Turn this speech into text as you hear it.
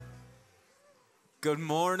Good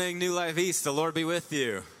morning, New Life East. The Lord be with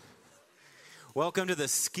you. Welcome to the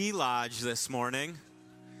ski lodge this morning.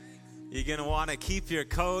 You're going to want to keep your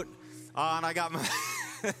coat on. I got my,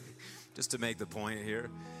 just to make the point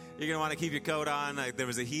here, you're going to want to keep your coat on. There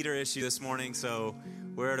was a heater issue this morning, so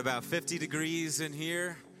we're at about 50 degrees in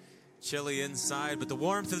here. Chilly inside, but the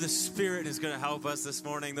warmth of the Spirit is going to help us this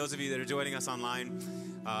morning. Those of you that are joining us online,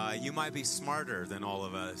 you might be smarter than all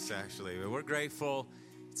of us, actually. But we're grateful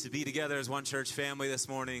to be together as one church family this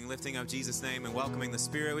morning, lifting up Jesus' name and welcoming the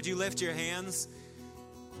Spirit. Would you lift your hands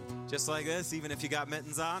just like this, even if you got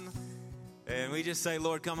mittens on? And we just say,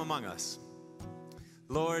 Lord, come among us.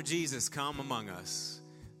 Lord Jesus, come among us.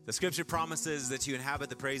 The scripture promises that you inhabit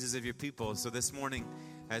the praises of your people. So this morning,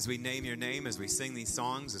 as we name your name, as we sing these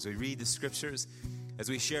songs, as we read the scriptures, as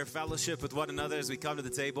we share fellowship with one another, as we come to the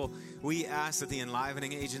table, we ask that the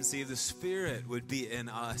enlivening agency of the Spirit would be in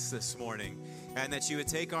us this morning, and that you would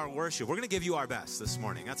take our worship. We're going to give you our best this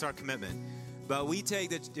morning. That's our commitment. But we pray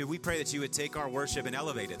that you would take our worship and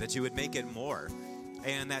elevate it, that you would make it more,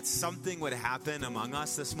 and that something would happen among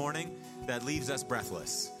us this morning that leaves us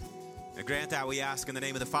breathless. And grant that, we ask in the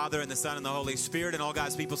name of the Father, and the Son, and the Holy Spirit, and all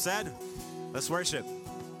God's people said, let's worship.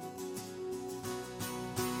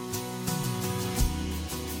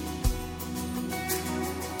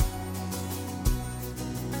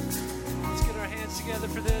 Together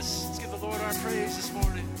for this. Let's give the Lord our praise this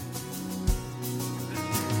morning.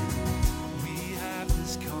 We have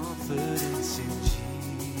this confidence in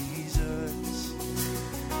Jesus.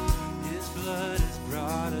 His blood has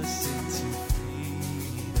brought us into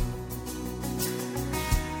freedom.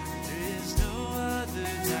 There is no other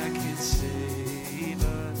that can save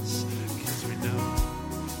us, because we know,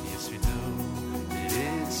 yes we know, that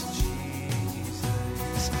it's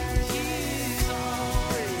Jesus. He is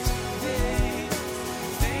always there.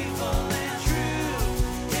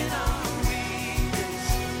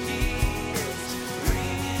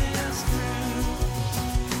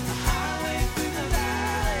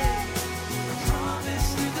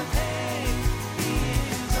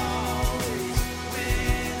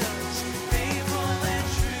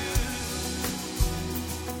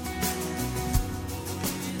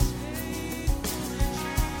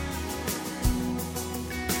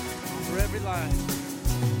 For every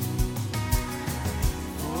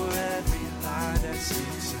lie that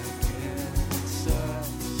speaks against us,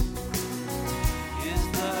 His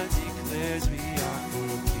blood declares we are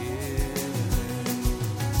forgiven.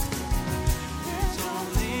 There's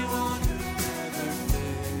only one who never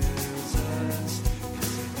fails us,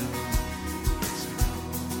 'cause we know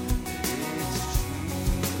that it's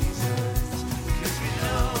Jesus. 'Cause we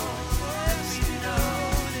know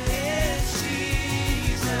that it's Jesus.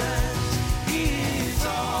 He is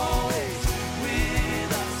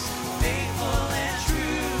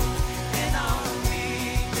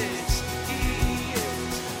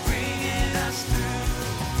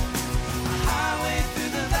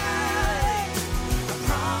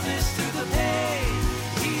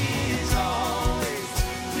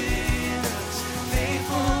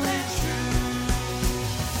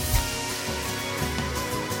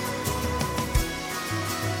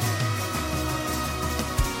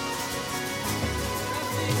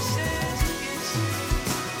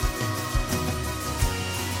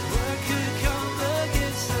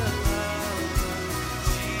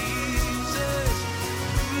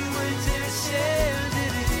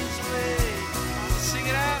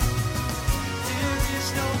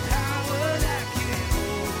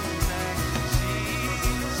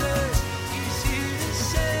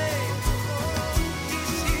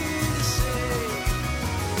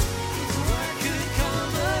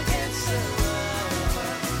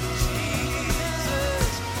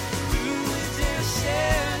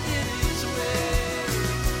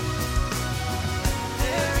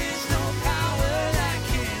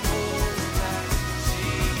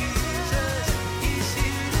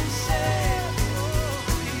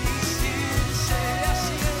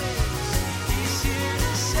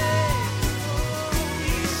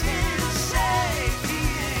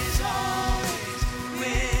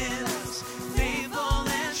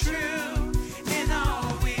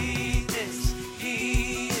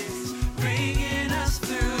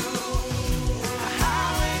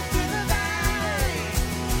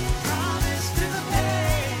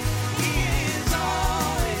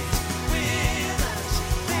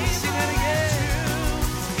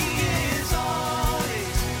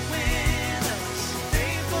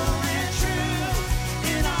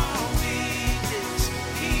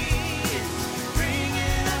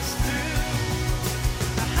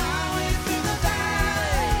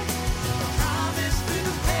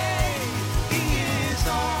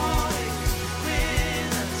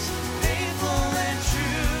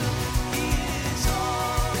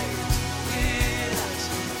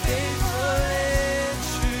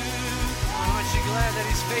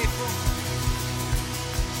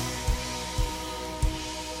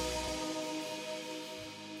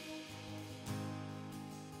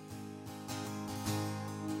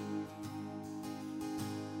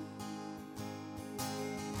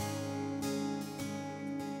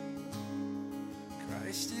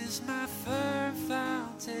Christ is my firm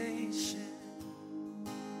foundation,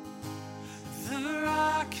 the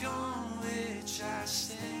rock on which I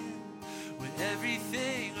stand when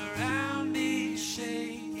everything around me is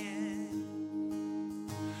shaking.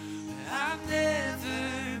 I've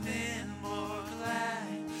never been more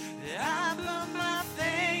glad that I put my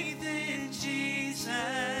faith in Jesus,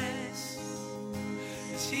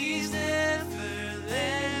 'cause He's never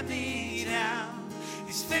let me down.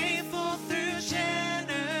 He's faithful through generations.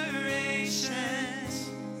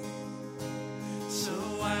 So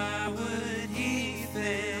why would He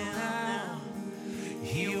fail now?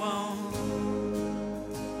 He won't.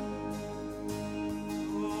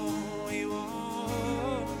 Oh, He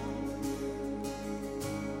won't.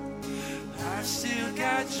 I've still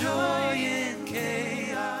got joy in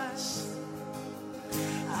chaos.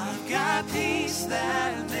 I've got peace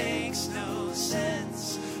that makes no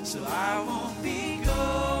sense. So I won't be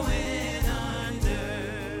going under.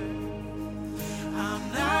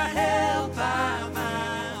 I'm not held by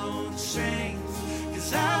my own strength,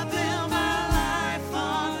 'cause I built my life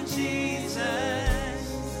on Jesus.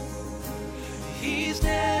 He's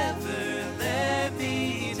never let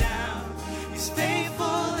me down. He's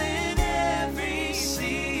faithful in every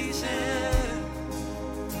season.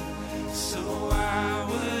 So why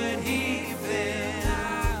would He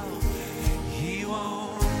fail? He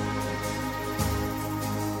won't.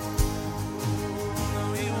 No,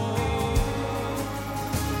 He won't.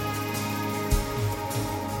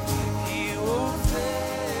 He won't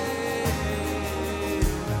fail.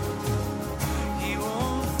 He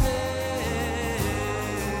won't fail.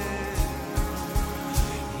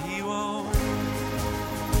 He won't.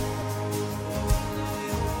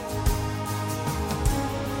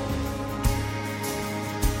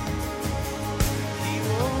 He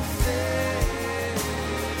won't fail.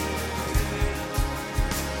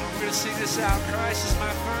 We're going to sing this out. Christ is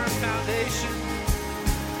my firm foundation.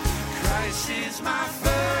 Christ is my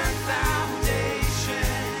firm foundation.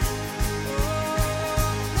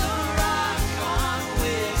 The rock on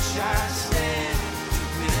which I stand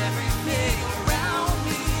when everything around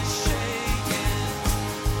me is shaking.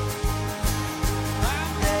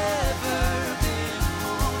 I've never been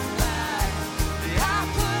more glad that I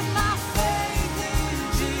put my faith in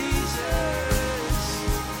Jesus.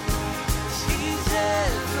 'Cause He's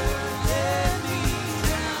never let me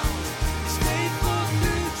down. He's faithful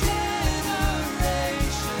through generations.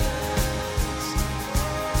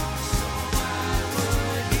 So why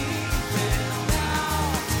would He fail now?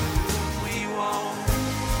 We won't.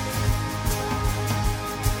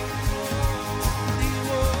 He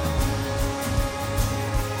won't.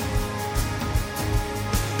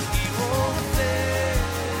 He won't fail.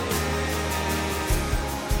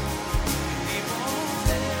 He won't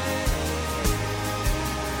fail.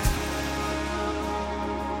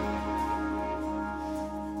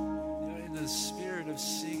 In the spirit of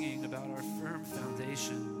singing about our firm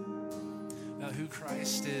foundation, about who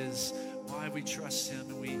Christ is, why we trust Him,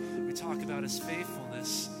 and we talk about His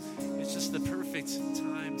faithfulness, it's just the perfect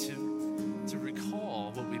time to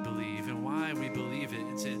recall what we believe and why we believe it,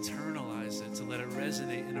 and to internalize it, to let it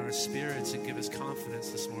resonate in our spirits and give us confidence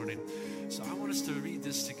this morning. So I want us to read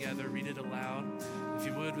this together, read it aloud. If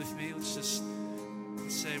you would with me, let's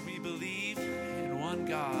say, we believe in one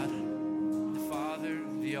God, the Father,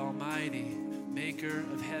 the Almighty, maker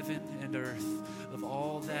of heaven and earth, of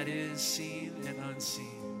all that is seen and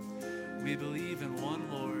unseen. We believe in one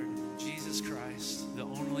Lord, Jesus Christ, the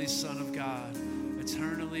only Son of God,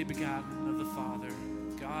 eternally begotten of the Father,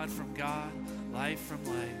 God from God, light from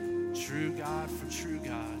light, true God from true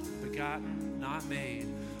God, begotten, not made,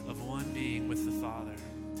 of one being with the Father.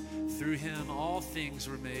 Through Him all things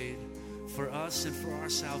were made. For us and for our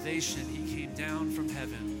salvation He came down from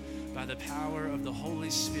heaven. By the power of the Holy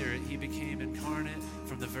Spirit He became incarnate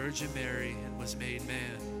from the Virgin Mary and was made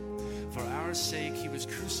man. For our sake He was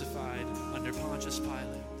crucified under Pontius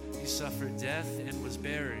Pilate. He suffered death and was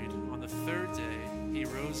buried. On the third day He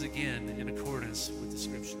rose again in accordance with the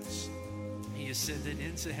Scriptures. He ascended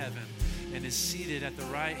into heaven and is seated at the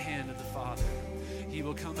right hand of the Father. He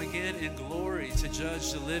will come again in glory to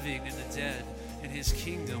judge the living and the dead, and His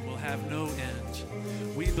kingdom will have no end.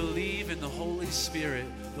 We believe in the Holy Spirit,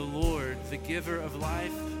 the Lord, the giver of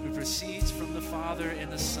life, who proceeds from the Father and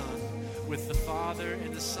the Son. With the Father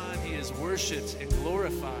and the Son He is worshipped and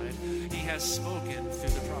glorified. He has spoken through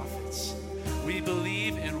the prophets. We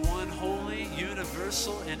believe in one holy,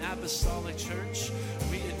 universal, and apostolic church.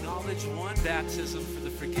 We acknowledge one baptism for the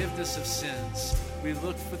forgiveness of sins. We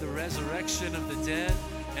look for the resurrection of the dead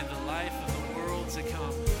and the life of the world to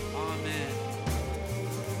come. Amen.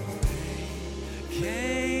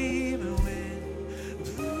 Came and went,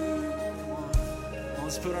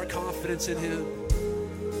 let's put our confidence in him.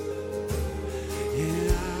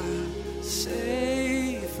 Yeah, I'm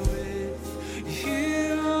safe with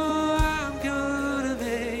you. I'm gonna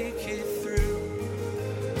make it through.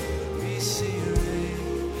 We see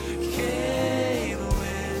rain came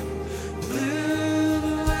when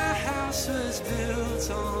blue. My house was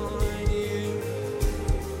built on you.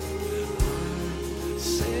 I'm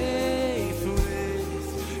safe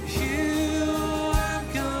with you. I'm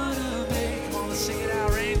gonna make. Come on, let's sing it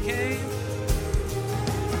out. Rain came.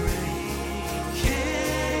 Rain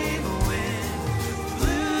came when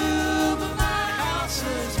blue. But my house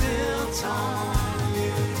was built on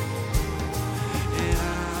you. And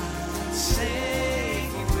I'm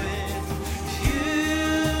safe with you.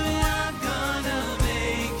 I'm gonna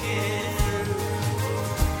make it through.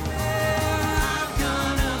 I'm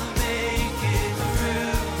gonna make it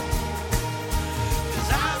through. 'Cause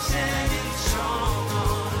I'm standing strong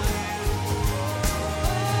on you.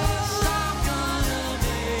 Yes, I'm gonna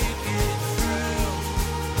make it through.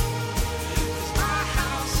 'Cause my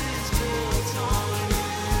house is built on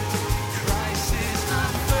you. Christ is my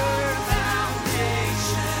firm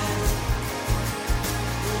foundation,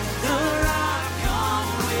 the rock on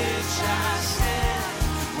which I stand.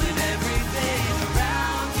 When everything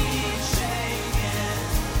around me is shaking,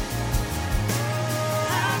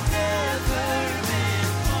 I've never been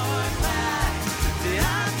more glad that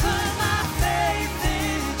I put my faith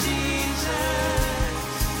in Jesus.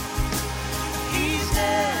 He's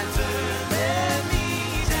never let me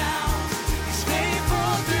down. He's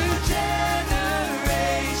faithful through generations.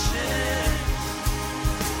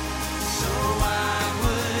 So why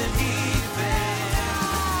would he fail?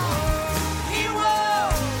 He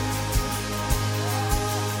won't.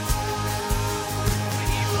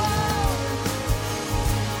 He won't.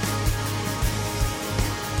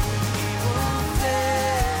 He won't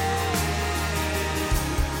fail.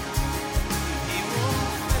 He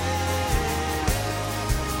won't fail.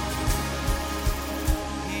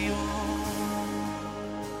 He won't.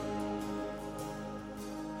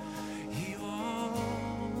 He won't.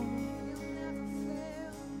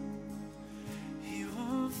 He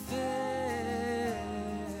won't fail.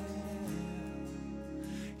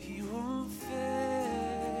 He won't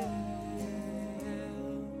fail.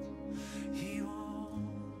 He won't.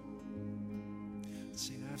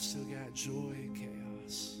 Sing, I've still got joy in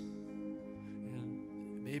chaos.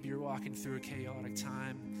 And maybe you're walking through a chaotic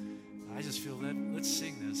time. I just feel that let's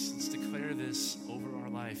sing this. Let's declare this over our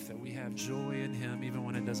life, that we have joy in him even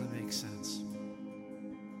when it doesn't make sense.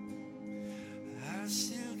 I've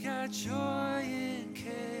still got joy in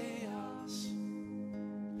chaos.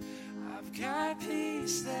 I've got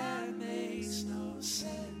peace that makes no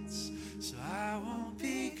sense. So I won't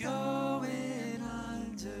be going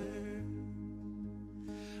under.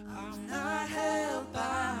 I'm not held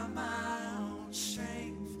by my own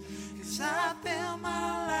strength, 'cause I built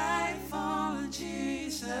my life on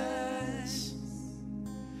Jesus.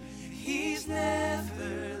 He's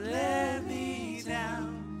never let me down.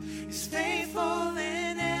 He's faithful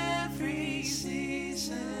in every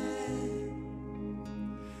season.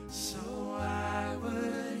 So why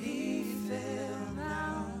would he fail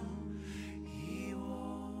now? He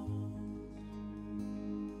won't.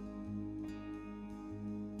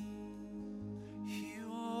 He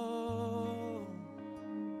won't.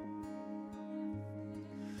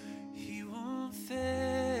 He won't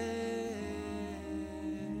fail.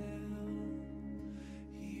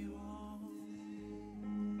 He won't.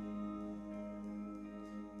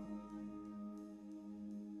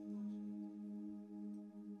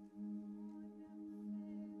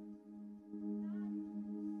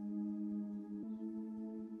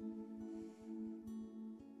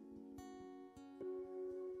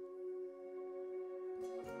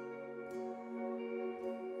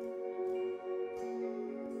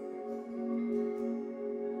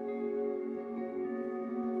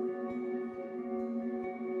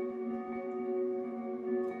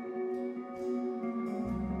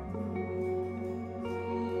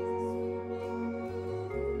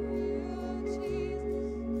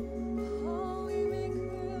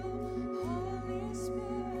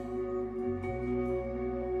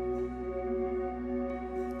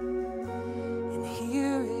 And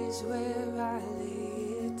here is where I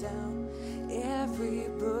lay it down, every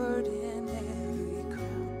burden, every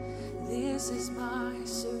crown. This is my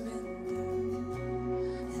surrender.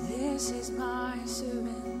 This is my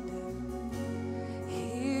surrender.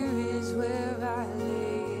 Here is where I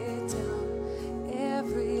lay it down,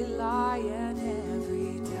 every lie and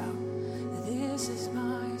every doubt. This is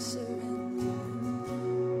my surrender.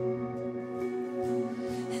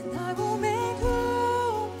 And I will make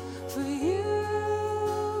room for you.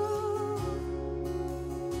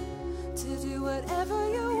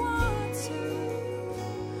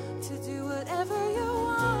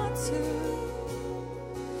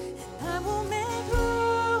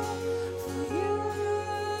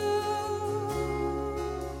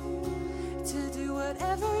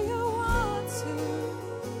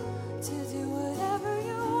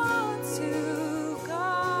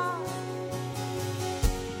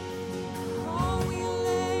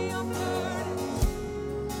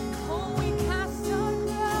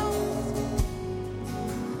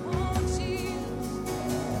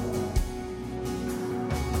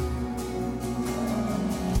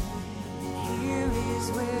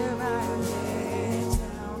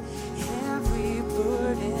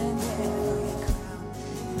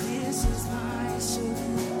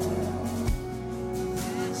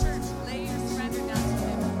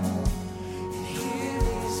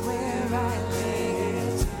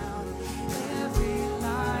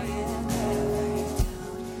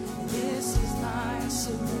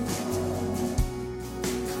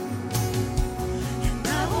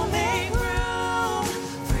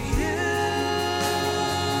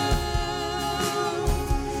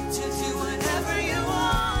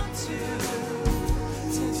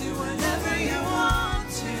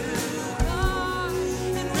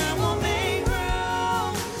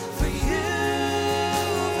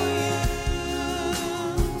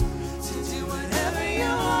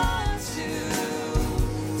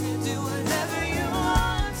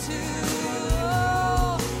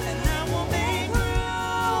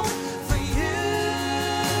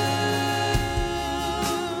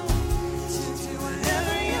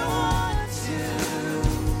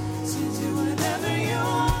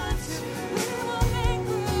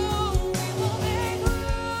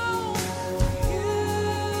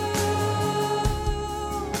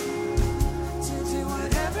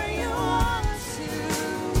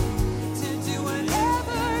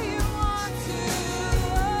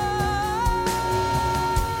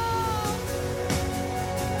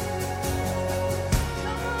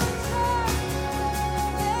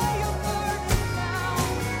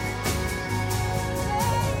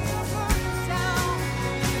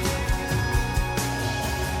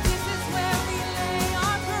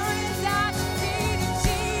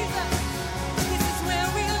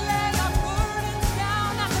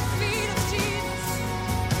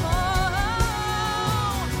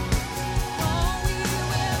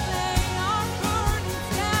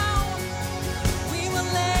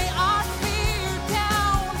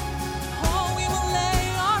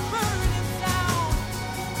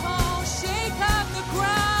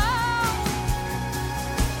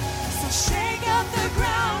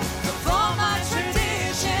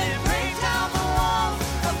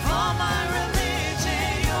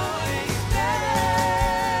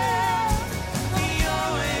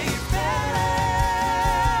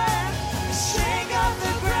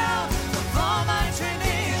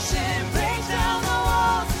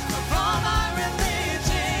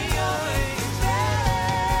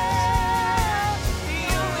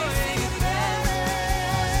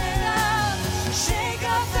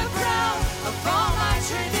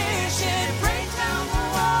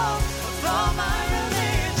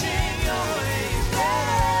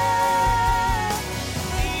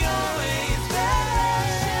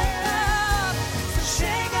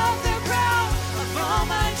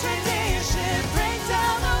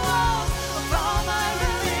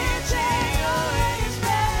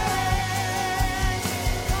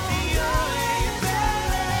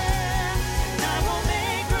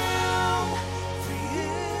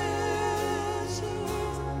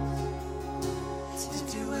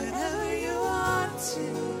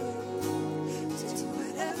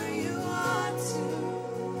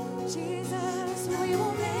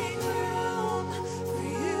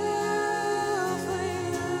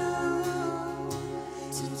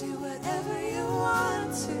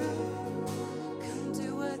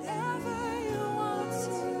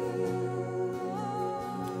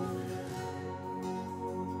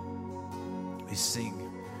 we sing,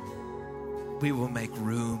 we will make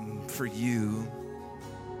room for you.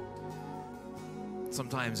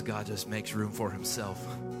 Sometimes God just makes room for himself.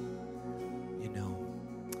 You know,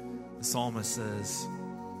 the psalmist says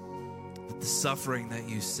that the suffering that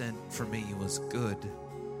you sent for me was good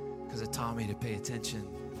because it taught me to pay attention.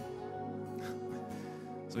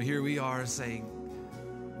 So here we are saying,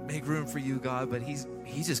 make room for you, God, but he's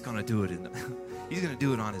just going to do it. He's going to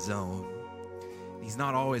do it on his own. He's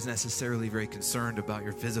not always necessarily very concerned about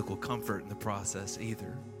your physical comfort in the process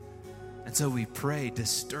either. And so we pray,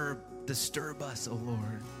 disturb us, O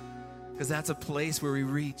Lord, because that's a place where we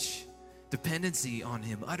reach dependency on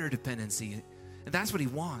him, utter dependency. And that's what he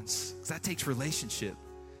wants, because that takes relationship.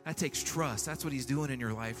 That takes trust. That's what he's doing in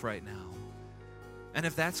your life right now. And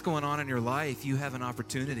if that's going on in your life, you have an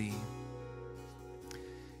opportunity.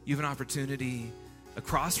 You have an opportunity, a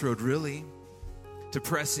crossroad really, to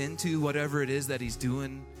press into whatever it is that he's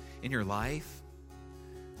doing in your life.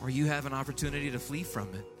 Or you have an opportunity to flee from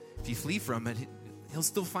it. If you flee from it, he'll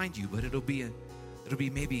still find you, but it'll be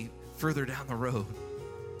maybe further down the road.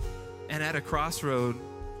 And at a crossroad,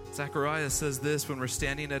 Zechariah says this, when we're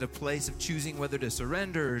standing at a place of choosing whether to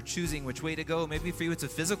surrender or choosing which way to go. Maybe for you it's a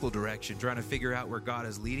physical direction, trying to figure out where God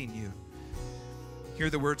is leading you. Hear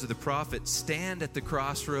the words of the prophet, stand at the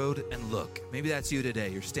crossroad and look. Maybe that's you today.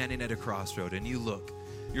 You're standing at a crossroad and you look.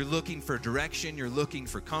 You're looking for direction. You're looking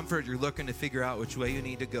for comfort. You're looking to figure out which way you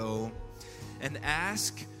need to go. And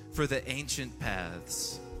ask for the ancient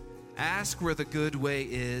paths. Ask where the good way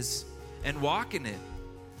is and walk in it.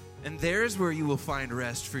 And there's where you will find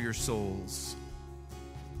rest for your souls.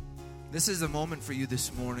 This is a moment for you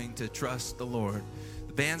this morning to trust the Lord.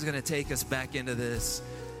 The band's going to take us back into this.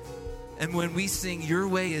 And when we sing, your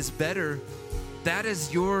way is better, that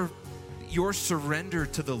is your surrender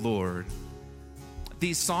to the Lord.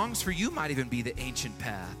 These songs for you might even be the ancient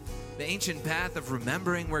path of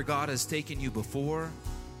remembering where God has taken you before.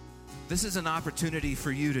 This is an opportunity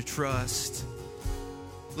for you to trust.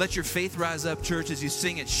 Let your faith rise up, church, as you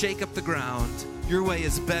sing it. Shake up the ground. Your way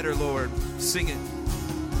is better, Lord. Sing it.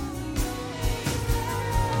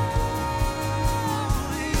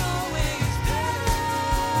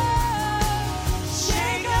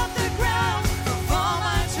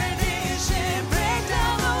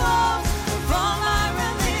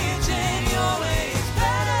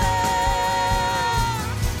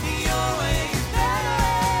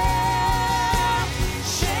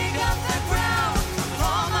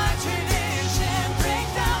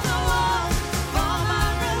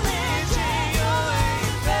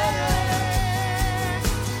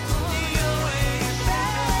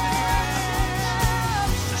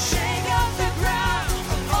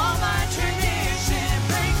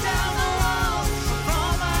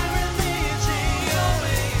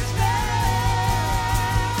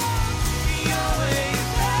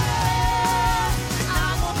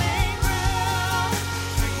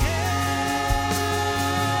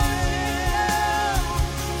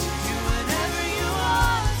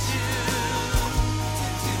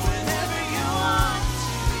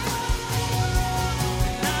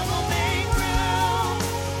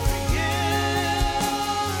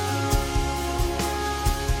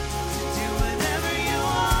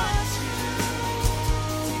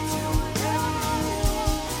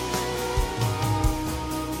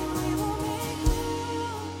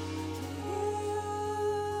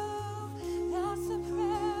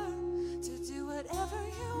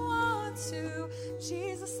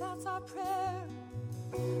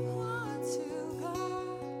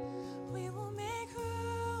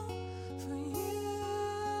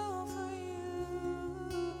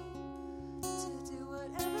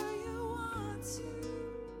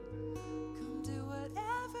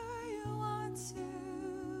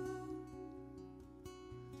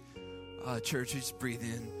 Church, just breathe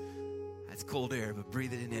in. That's cold air, but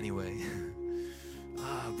breathe it in anyway.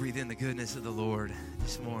 Breathe in the goodness of the Lord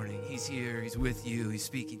this morning. He's here. He's with you. He's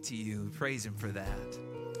speaking to you. Praise him for that.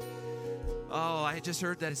 Oh, I just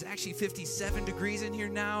heard that it's actually 57 degrees in here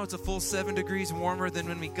now. It's a full 7 degrees warmer than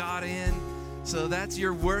when we got in. So that's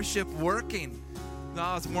your worship working.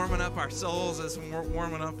 Oh, it's warming up our souls. It's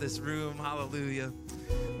warming up this room. Hallelujah.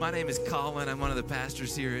 My name is Colin. I'm one of the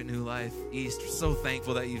pastors here at New Life East. We're so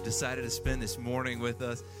thankful that you've decided to spend this morning with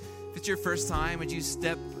us. If it's your first time, would you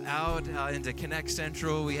step out into Connect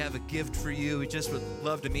Central? We have a gift for you. We just would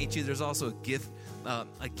love to meet you. There's also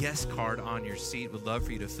a guest card on your seat. Would love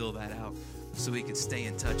for you to fill that out so we can stay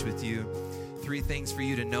in touch with you. 3 things for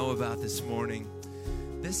you to know about this morning.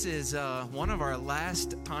 This is one of our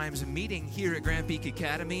last times meeting here at Grand Peak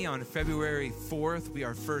Academy on February 4th. We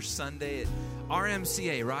are first Sunday at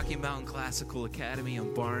RMCA, Rocky Mountain Classical Academy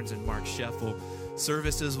on Barnes and Mark Scheffel.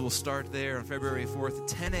 Services will start there on February 4th at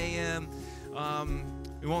 10 a.m.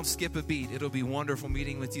 We won't skip a beat. It'll be wonderful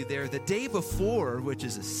meeting with you there. The day before, which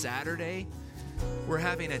is a Saturday, we're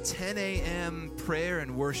having a 10 a.m. prayer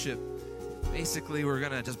and worship. Basically, we're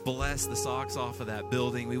going to just bless the socks off of that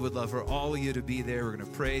building. We would love for all of you to be there. We're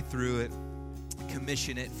going to pray through it,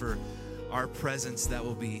 commission it for our presence that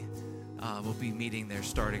will be meeting there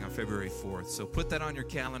starting on February 4th. So put that on your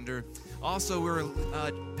calendar. Also,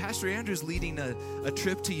 Pastor Andrew's leading a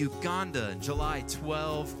trip to Uganda July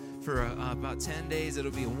 12th for about 10 days.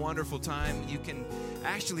 It'll be a wonderful time. You can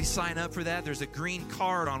actually sign up for that. There's a green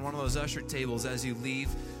card on one of those usher tables as you leave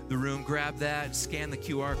the room. Grab that, scan the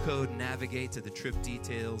QR code, and navigate to the trip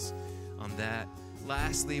details on that.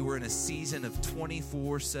 Lastly, we're in a season of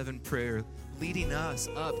 24/7 prayer leading us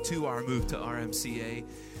up to our move to RMCA.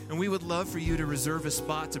 And we would love for you to reserve a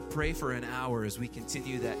spot to pray for an hour as we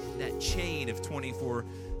continue that chain of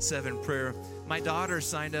 24/7 prayer. My daughter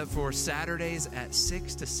signed up for Saturdays at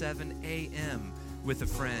 6 to 7 a.m. with a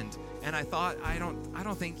friend. And I thought, I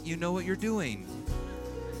don't think you know what you're doing.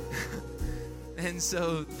 And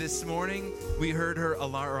so this morning, we heard her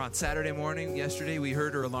alarm, or on Saturday morning, yesterday, we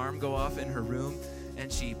heard her alarm go off in her room.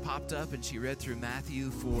 And she popped up and she read through Matthew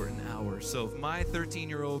for an hour. So if my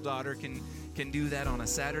 13-year-old daughter can do that on a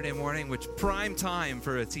Saturday morning, which prime time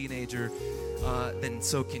for a teenager, then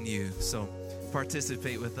so can you. So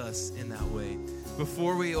participate with us in that way.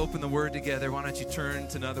 Before we open the Word together, why don't you turn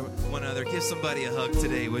to one another. Give somebody a hug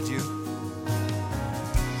today, would you?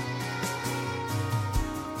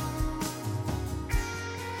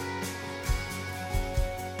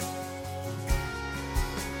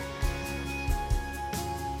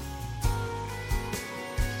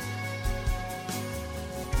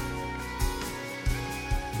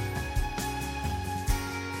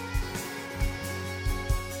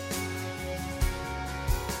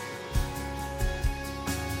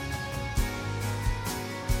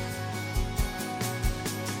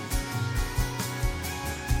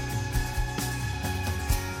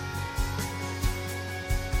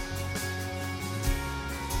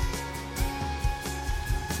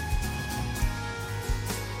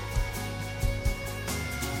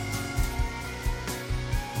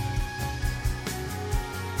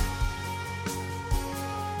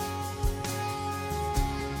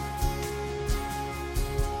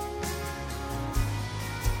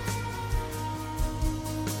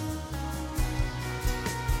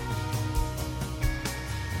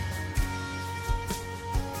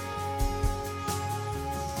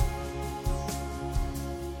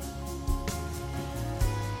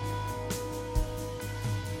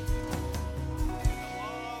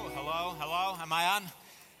 Am I on?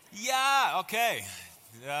 Yeah, okay.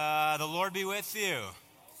 The Lord be with you.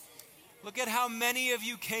 Look at how many of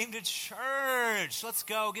you came to church. Let's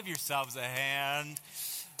go. Give yourselves a hand.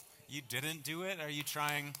 You didn't do it? Are you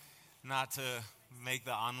trying not to make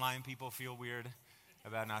the online people feel weird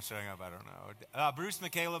about not showing up? I don't know. Bruce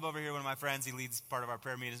McCaleb over here, one of my friends, he leads part of our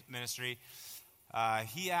prayer ministry.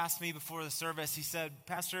 He asked me before the service, he said,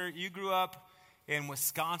 Pastor, you grew up in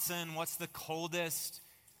Wisconsin. What's the coldest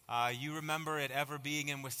you remember it ever being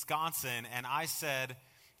in Wisconsin? And I said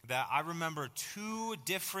that I remember 2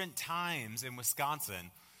 different times in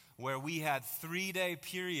Wisconsin where we had 3-day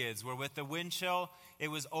periods where with the wind chill, it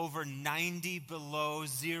was over 90 below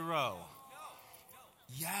zero.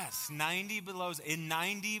 Yes, 90 below. In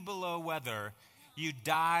 90 below weather, you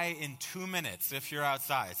die in 2 minutes if you're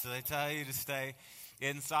outside. So they tell you to stay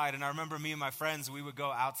inside. And I remember me and my friends, we would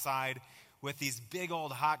go outside with these big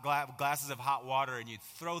old hot glasses of hot water, and you'd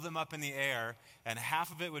throw them up in the air, and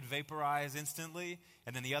half of it would vaporize instantly,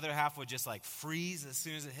 and then the other half would just like freeze as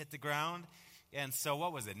soon as it hit the ground. And so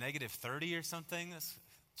what was it, -30 or something? That's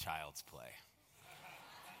child's play.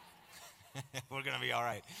 We're going to be all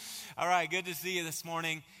right. All right, good to see you this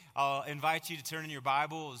morning. I'll invite you to turn in your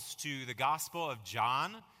Bibles to the Gospel of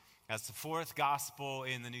John. That's the 4th gospel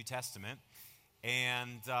in the New Testament.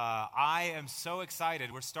 And I am so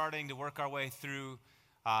excited. We're starting to work our way through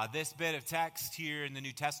this bit of text here in the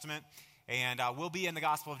New Testament. And we'll be in the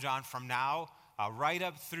Gospel of John from now right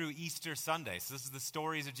up through Easter Sunday. So this is the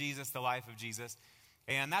stories of Jesus, the life of Jesus.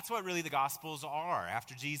 And that's what really the Gospels are.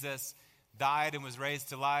 After Jesus died and was raised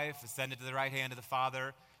to life, ascended to the right hand of the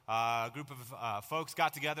Father, a group of folks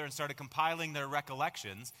got together and started compiling their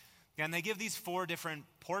recollections. And they give these 4 different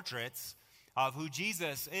portraits of who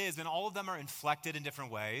Jesus is, and all of them are inflected in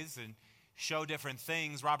different ways and show different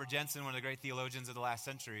things. Robert Jensen, one of the great theologians of the last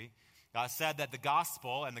century, said that the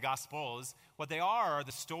gospel and the gospels, what they are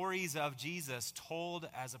the stories of Jesus told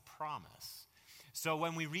as a promise. So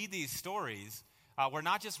when we read these stories, we're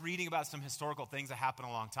not just reading about some historical things that happened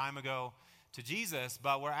a long time ago to Jesus,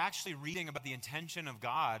 but we're actually reading about the intention of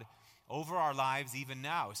God over our lives even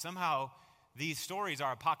now. Somehow, these stories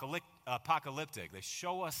are apocalyptic. They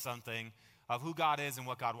show us something of who God is and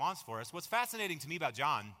what God wants for us. What's fascinating to me about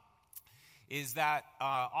John is that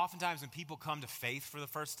oftentimes when people come to faith for the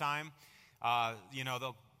first time,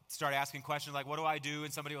 they'll start asking questions like, what do I do?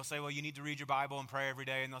 And somebody will say, well, you need to read your Bible and pray every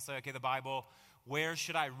day. And they'll say, okay, the Bible, where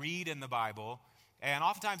should I read in the Bible? And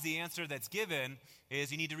oftentimes the answer that's given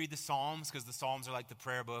is you need to read the Psalms, because the Psalms are like the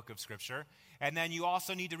prayer book of Scripture. And then you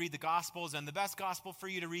also need to read the Gospels, and the best gospel for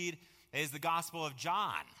you to read is the Gospel of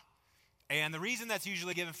John. And the reason that's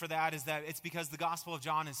usually given for that is that it's because the Gospel of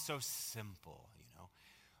John is so simple,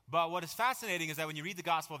 But what is fascinating is that when you read the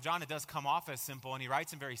Gospel of John, it does come off as simple, and he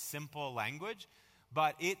writes in very simple language,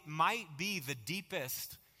 but it might be the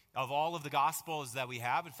deepest of all of the Gospels that we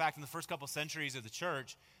have. In fact, in the first couple centuries of the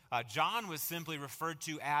church, John was simply referred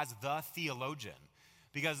to as the theologian,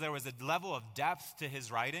 because there was a level of depth to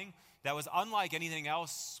his writing that was unlike anything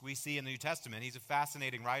else we see in the New Testament. He's a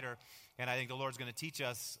fascinating writer, and I think the Lord's going to teach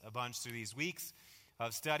us a bunch through these weeks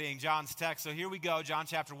of studying John's text. So here we go, John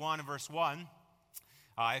chapter 1 and verse 1.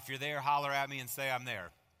 If you're there, holler at me and say, I'm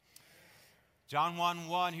there. John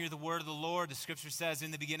 1:1, hear the word of the Lord. The scripture says,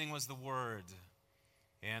 in the beginning was the Word,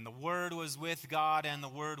 and the Word was with God, and the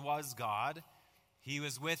Word was God. He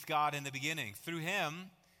was with God in the beginning. Through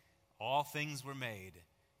him, all things were made.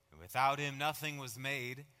 And without him, nothing was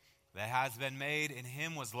made that has been made. In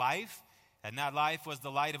him was life, and that life was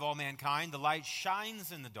the light of all mankind. The light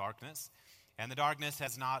shines in the darkness, and the darkness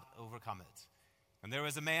has not overcome it. And there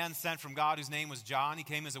was a man sent from God whose name was John. He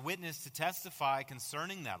came as a witness to testify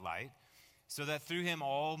concerning that light, so that through him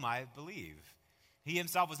all might believe. He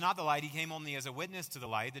himself was not the light. He came only as a witness to the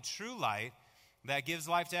light. The true light that gives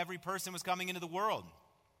life to every person was coming into the world.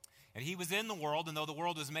 And he was in the world, and though the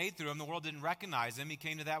world was made through him, the world didn't recognize him. He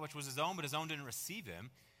came to that which was his own, but his own didn't receive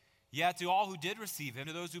him. Yet to all who did receive him,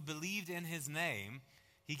 to those who believed in his name,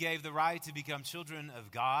 he gave the right to become children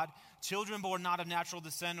of God. Children born not of natural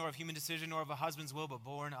descent, nor of human decision, nor of a husband's will, but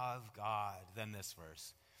born of God. Then this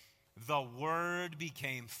verse. The Word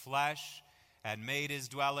became flesh and made his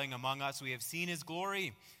dwelling among us. We have seen his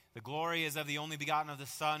glory. The glory is of the only begotten of the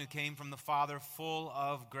Son, who came from the Father, full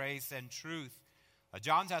of grace and truth.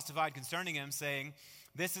 John testified concerning him, saying,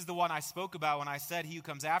 this is the one I spoke about when I said, he who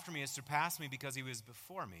comes after me has surpassed me, because he was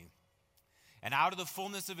before me. And out of the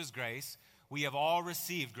fullness of his grace, we have all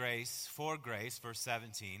received grace for grace, verse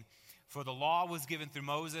 17. For the law was given through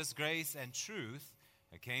Moses, grace and truth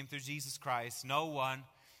that came through Jesus Christ. No one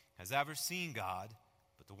has ever seen God,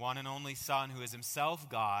 but the one and only Son, who is himself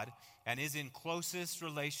God and is in closest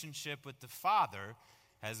relationship with the Father,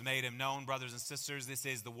 has made him known. Brothers and sisters, this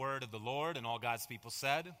is the word of the Lord, and all God's people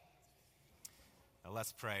said. Now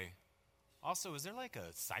let's pray. Also, is there like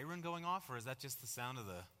a siren going off, or is that just the sound of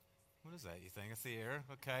the, what is that, you think? It's the air?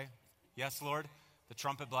 Okay. Yes, Lord, the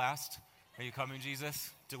trumpet blast. Are you coming, Jesus?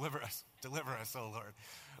 Deliver us, oh Lord.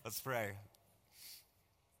 Let's pray.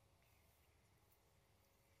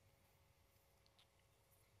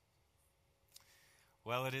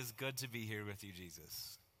 Well, it is good to be here with you,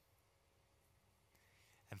 Jesus.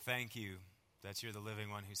 And thank you that you're the living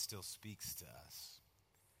one who still speaks to us.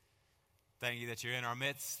 Thank you that you're in our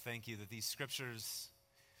midst. Thank you that these scriptures,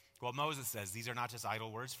 well, Moses says, these are not just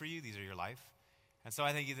idle words for you, these are your life. And so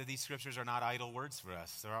I thank you that these scriptures are not idle words for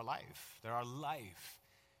us. They're our life. They're our life.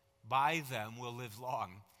 By them we'll live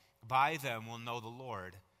long. By them we'll know the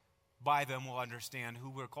Lord. By them we'll understand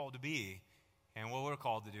who we're called to be and what we're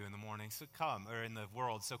called to do in the morning. So come, or in the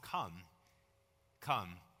world. So come.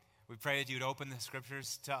 We pray that you would open these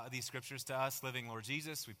scriptures to us, living Lord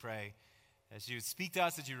Jesus. We pray that you would speak to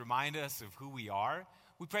us, that you remind us of who we are.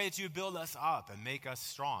 We pray that you would build us up and make us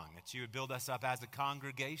strong, that you would build us up as a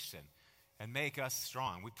congregation and make us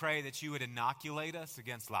strong. We pray that you would inoculate us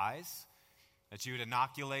against lies, that you would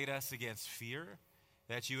inoculate us against fear,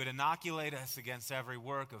 that you would inoculate us against every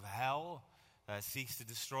work of hell that seeks to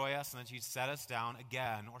destroy us, and that you'd set us down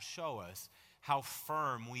again or show us how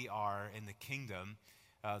firm we are in the kingdom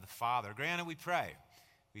of the Father. Grant it, we pray.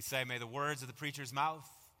 We say, may the words of the preacher's mouth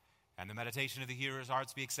and the meditation of the hearer's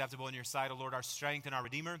hearts be acceptable in your sight, O Lord, our strength and our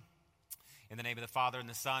Redeemer. In the name of the Father, and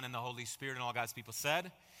the Son, and the Holy Spirit, and all God's people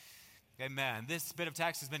said, amen. This bit of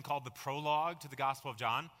text has been called the prologue to the Gospel of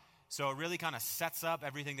John. So it really kind of sets up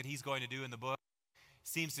everything that he's going to do in the book. It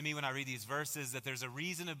seems to me when I read these verses that there's a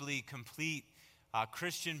reasonably complete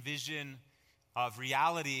Christian vision of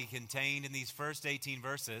reality contained in these first 18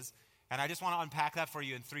 verses. And I just want to unpack that for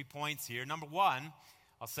you in 3 points here. Number one,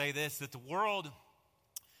 I'll say this, that the world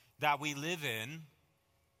that we live in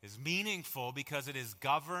is meaningful because it is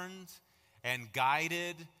governed and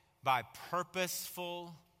guided by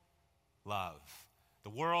purposeful love. The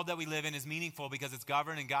world that we live in is meaningful because it's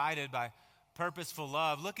governed and guided by purposeful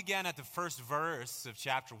love. Look again at the first verse of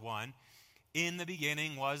chapter 1. In the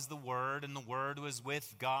beginning was the Word, and the Word was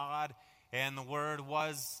with God, and the Word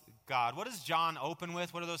was God. What does John open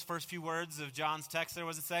with? What are those first few words of John's text there?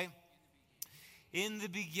 What does it say? In the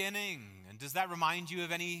beginning. And does that remind you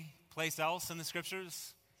of any place else in the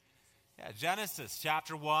scriptures? Yeah, Genesis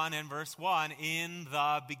chapter 1 and verse 1. In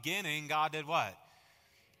the beginning, God did what?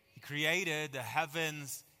 He created the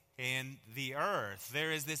heavens and the earth.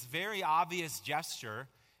 There is this very obvious gesture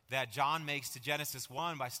that John makes to Genesis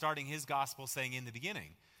 1 by starting his gospel saying in the beginning.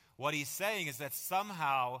 What he's saying is that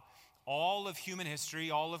somehow all of human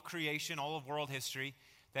history, all of creation, all of world history,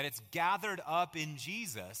 that it's gathered up in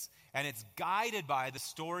Jesus and it's guided by the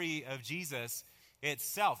story of Jesus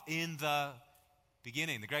itself. In the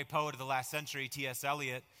beginning, the great poet of the last century, T.S.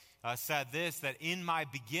 Eliot, said this, that in my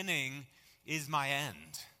beginning is my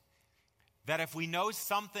end. That if we know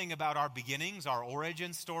something about our beginnings, our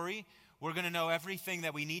origin story, we're going to know everything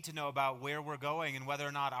that we need to know about where we're going and whether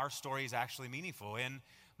or not our story is actually meaningful. In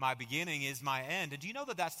my beginning is my end. And do you know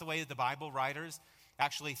that that's the way that the Bible writers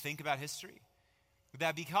actually think about history?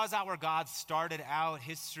 That because our God started out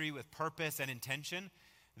history with purpose and intention,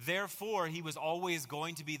 therefore he was always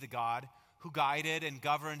going to be the God who guided and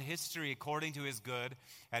governed history according to his good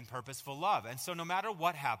and purposeful love. And so no matter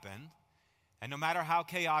what happened, and no matter how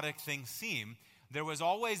chaotic things seem, there was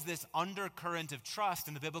always this undercurrent of trust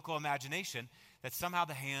in the biblical imagination that somehow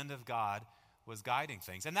the hand of God was guiding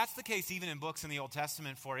things. And that's the case even in books in the Old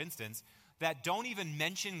Testament, for instance, that don't even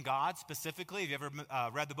mention God specifically. Have you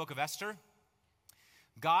ever read the book of Esther?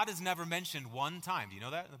 God is never mentioned one time. Do you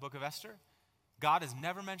know that in the book of Esther? God is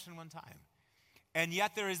never mentioned one time. And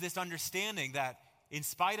yet there is this understanding that in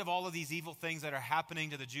spite of all of these evil things that are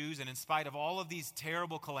happening to the Jews, and in spite of all of these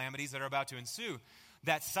terrible calamities that are about to ensue,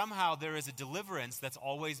 that somehow there is a deliverance that's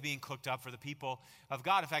always being cooked up for the people of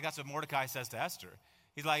God. In fact, that's what Mordecai says to Esther.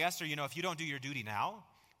 He's like, Esther, if you don't do your duty now,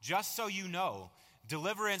 just so you know,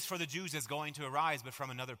 deliverance for the Jews is going to arise, but from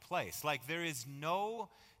another place. Like, there is no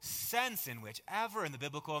sense in which ever in the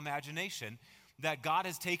biblical imagination that God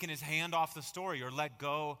has taken his hand off the story or let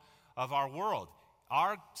go of our world.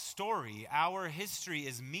 Our story, our history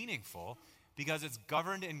is meaningful because it's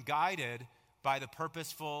governed and guided by the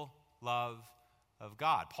purposeful love of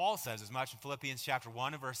God. Paul says as much in Philippians chapter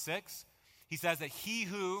 1 and verse 6. He says that he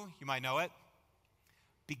who, you might know it,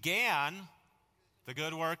 began the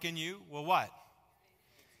good work in you will what?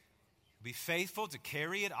 Be faithful to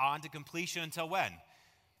carry it on to completion until when?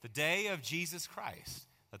 The day of Jesus Christ.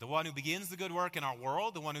 That the one who begins the good work in our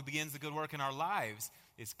world, the one who begins the good work in our lives,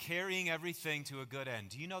 is carrying everything to a good end.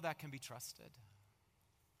 Do you know that can be trusted?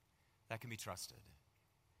 That can be trusted.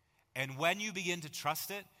 And when you begin to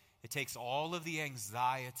trust it, it takes all of the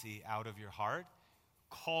anxiety out of your heart,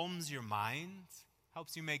 calms your mind,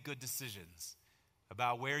 helps you make good decisions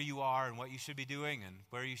about where you are and what you should be doing and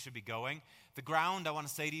where you should be going. The ground, I want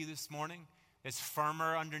to say to you this morning, is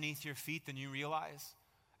firmer underneath your feet than you realize.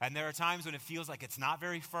 And there are times when it feels like it's not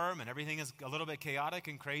very firm and everything is a little bit chaotic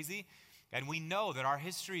and crazy. And we know that our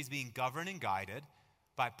history is being governed and guided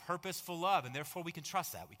by purposeful love, and therefore we can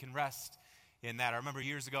trust that. We can rest in that. I remember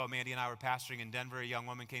years ago, Mandy and I were pastoring in Denver. A young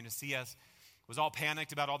woman came to see us, was all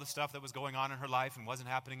panicked about all the stuff that was going on in her life and wasn't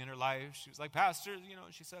happening in her life. She was like, Pastor,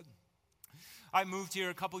 she said, I moved here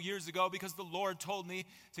a couple years ago because the Lord told me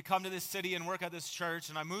to come to this city and work at this church.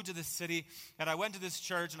 And I moved to this city and I went to this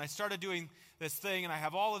church and I started doing this thing. And I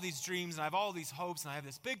have all of these dreams and I have all of these hopes and I have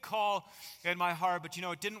this big call in my heart. But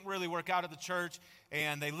it didn't really work out at the church.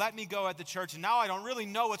 And they let me go at the church. And now I don't really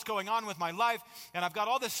know what's going on with my life. And I've got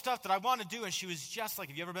all this stuff that I want to do. And she was just like,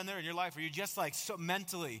 have you ever been there in your life where you're just like so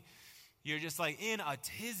mentally, you're just like in a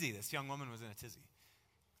tizzy? This young woman was in a tizzy.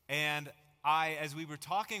 And as we were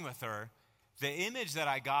talking with her, the image that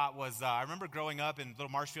I got was, I remember growing up in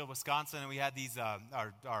Little Marshfield, Wisconsin, and we had these,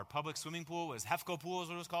 our public swimming pool was Hefco Pool is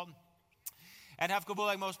what it was called. And Hefco Pool,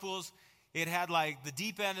 like most pools, it had like the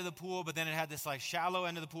deep end of the pool, but then it had this like shallow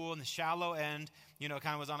end of the pool, and the shallow end,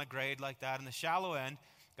 kind of was on a grade like that. And the shallow end,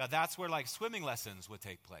 that's where like swimming lessons would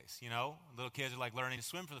take place, Little kids are like learning to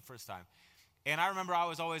swim for the first time. And I remember I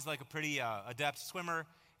was always like a pretty adept swimmer,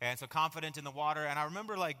 and so confident in the water. And I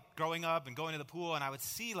remember like growing up and going to the pool, and I would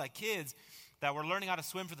see like kids that were learning how to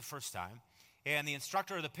swim for the first time. And the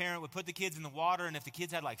instructor or the parent would put the kids in the water, and if the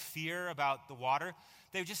kids had like fear about the water,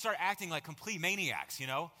 they would just start acting like complete maniacs,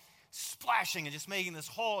 splashing and just making this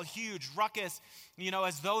whole huge ruckus,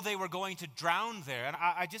 as though they were going to drown there. And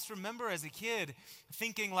I just remember as a kid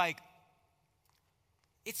thinking like,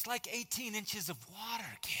 it's like 18 inches of water,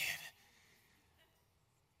 kid.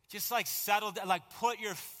 Just like settle down, like put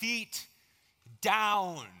your feet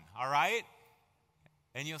down, all right?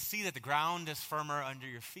 And you'll see that the ground is firmer under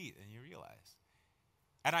your feet than you realize.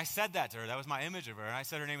 And I said that to her. That was my image of her. And I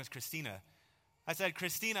said her name was Christina. I said,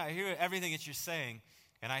 Christina, I hear everything that you're saying.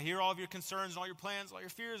 And I hear all of your concerns and all your plans, all your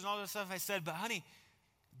fears and all that stuff. I said, but honey,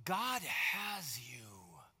 God has you.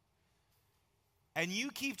 And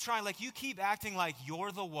you keep trying, like you keep acting like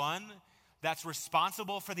you're the one that's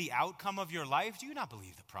responsible for the outcome of your life. Do you not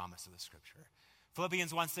believe the promise of the scripture?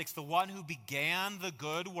 Philippians 1:6, the one who began the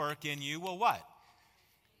good work in you will what?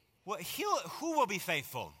 Well, who will be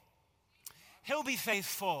faithful? He'll be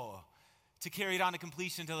faithful to carry it on to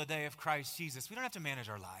completion until the day of Christ Jesus. We don't have to manage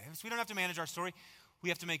our lives. We don't have to manage our story. We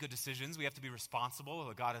have to make good decisions. We have to be responsible for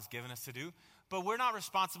what God has given us to do. But we're not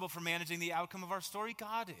responsible for managing the outcome of our story.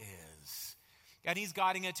 God is. And he's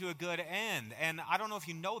guiding it to a good end. And I don't know if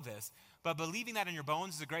you know this, but believing that in your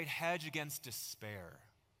bones is a great hedge against despair.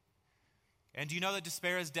 And do you know that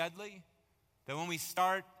despair is deadly? That when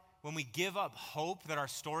we give up hope that our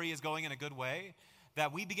story is going in a good way,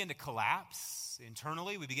 that we begin to collapse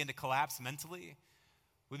internally, we begin to collapse mentally,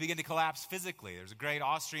 we begin to collapse physically. There's a great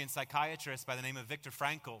Austrian psychiatrist by the name of Viktor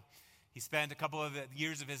Frankl. He spent a couple of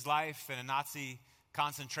years of his life in a Nazi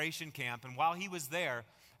concentration camp, and while he was there,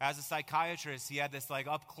 as a psychiatrist, he had this like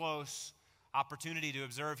up-close opportunity to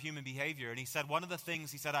observe human behavior. And he said one of the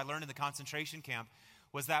things I learned in the concentration camp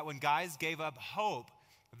was that when guys gave up hope,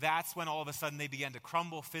 that's when all of a sudden they began to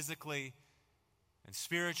crumble physically and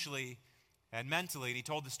spiritually and mentally. And he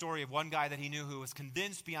told the story of one guy that he knew who was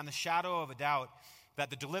convinced beyond the shadow of a doubt that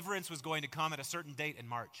the deliverance was going to come at a certain date in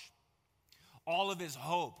March. All of his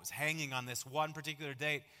hope was hanging on this one particular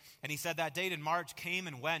date. And he said that date in March came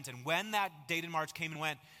and went. And when that date in March came and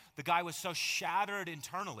went, the guy was so shattered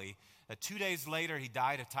internally that 2 days later he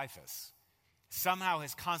died of typhus. Somehow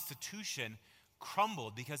his constitution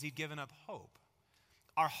crumbled because he'd given up hope.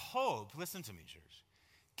 Our hope, listen to me, church,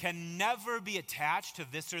 can never be attached to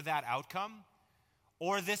this or that outcome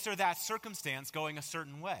or this or that circumstance going a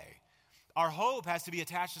certain way. Our hope has to be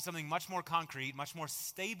attached to something much more concrete, much more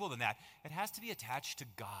stable than that. It has to be attached to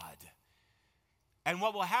God. And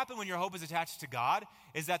what will happen when your hope is attached to God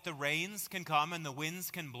is that the rains can come and the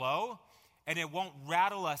winds can blow, and it won't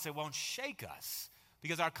rattle us, it won't shake us,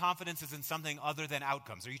 because our confidence is in something other than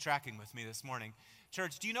outcomes. Are you tracking with me this morning?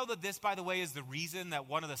 Church, do you know that this, by the way, is the reason that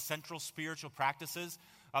one of the central spiritual practices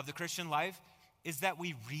of the Christian life is that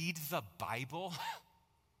we read the Bible?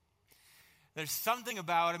 There's something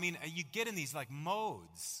about, you get in these like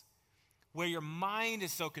modes where your mind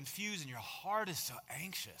is so confused and your heart is so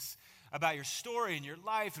anxious about your story and your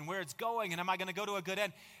life and where it's going and am I going to go to a good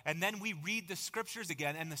end? And then we read the scriptures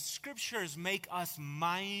again, and the scriptures make us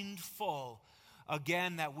mindful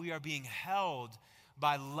again that we are being held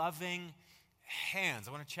by loving hands.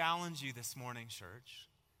 I want to challenge you this morning, church,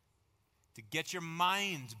 to get your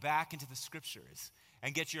mind back into the scriptures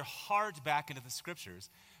and get your heart back into the scriptures,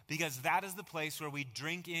 because that is the place where we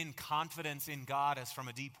drink in confidence in God as from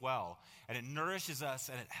a deep well. And it nourishes us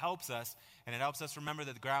and it helps us remember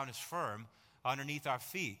that the ground is firm underneath our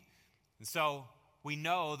feet. And so we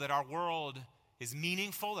know that our world is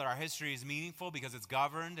meaningful, that our history is meaningful because it's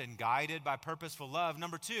governed and guided by purposeful love.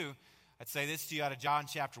 Number two, I'd say this to you out of John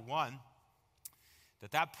chapter 1,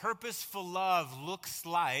 that purposeful love looks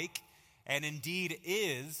like and indeed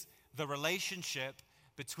is the relationship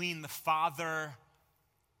between the Father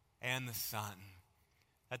and the Son.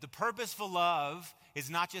 That the purposeful love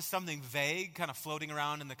is not just something vague kind of floating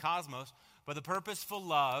around in the cosmos, but the purposeful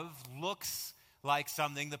love looks like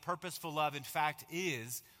something. The purposeful love, in fact,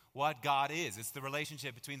 is what God is. It's the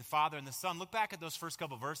relationship between the Father and the Son. Look back at those first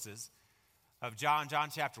couple verses of John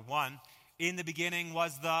chapter 1. In the beginning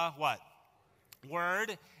was the what?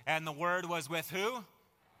 Word, and the Word was with who?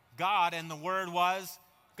 God, and the Word was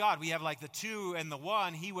God. We have like the two and the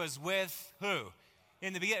one. He was with who?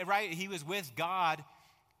 In the beginning, right? He was with God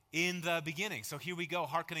in the beginning. So here we go,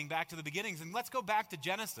 hearkening back to the beginnings. And let's go back to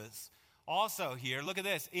Genesis also here. Look at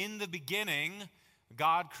this. In the beginning,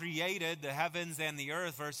 God created the heavens and the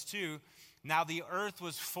earth. Verse 2, now the earth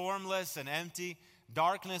was formless and empty.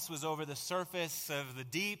 Darkness was over the surface of the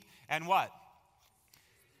deep. And what?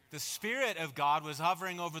 The Spirit of God was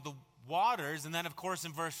hovering over the waters. And then, of course,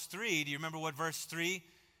 in verse 3, do you remember what verse 3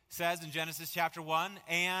 says in Genesis chapter 1?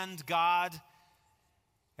 And God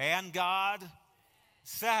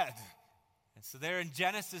said. And so there in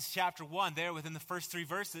Genesis chapter 1, there within the first 3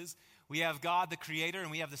 verses, we have God the Creator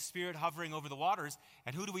and we have the Spirit hovering over the waters.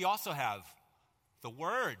 And who do we also have? The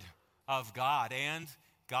Word of God. And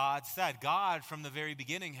God said, God from the very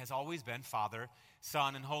beginning has always been Father,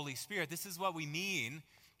 Son, and Holy Spirit. This is what we mean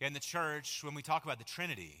in the church when we talk about the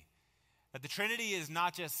Trinity. That the Trinity is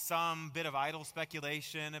not just some bit of idle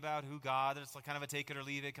speculation about who God is, like kind of a take it or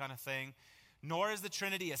leave it kind of thing. Nor is the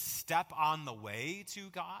Trinity a step on the way to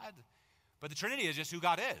God. But the Trinity is just who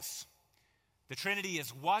God is. The Trinity is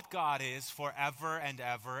what God is forever and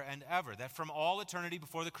ever and ever. That from all eternity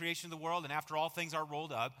before the creation of the world and after all things are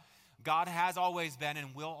rolled up, God has always been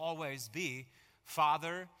and will always be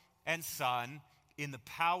Father and Son in the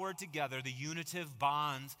power together, the unitive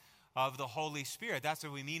bond of the Holy Spirit. That's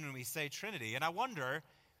what we mean when we say Trinity. And I wonder,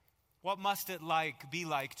 what must it be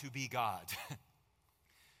like to be God?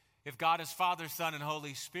 If God is Father, Son, and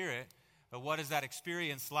Holy Spirit, what is that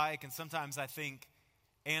experience like? And sometimes I think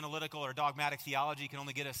analytical or dogmatic theology can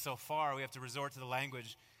only get us so far. We have to resort to the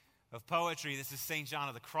language of poetry. This is St. John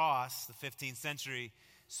of the Cross, the 15th century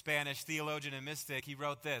Spanish theologian and mystic. He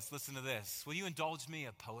wrote this. Listen to this. Will you indulge me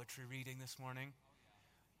a poetry reading this morning?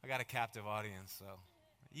 I got a captive audience, so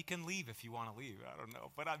you can leave if you want to leave. I don't know,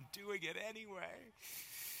 but I'm doing it anyway.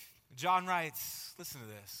 John writes, listen to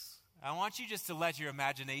this. I want you just to let your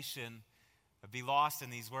imagination be lost in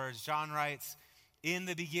these words. John writes, in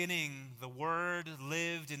the beginning, the Word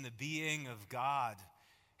lived in the being of God.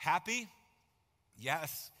 Happy?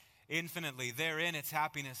 Yes, infinitely. Therein its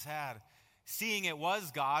happiness had. Seeing it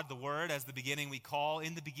was God, the Word, as the beginning we call,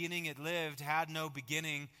 in the beginning it lived, had no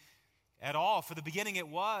beginning at all. For the beginning it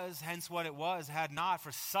was, hence what it was, had not.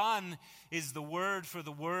 For Son is the word for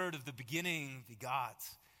the Word of the beginning begot.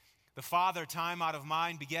 The Father, time out of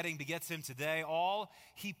mind, begetting, begets him today. All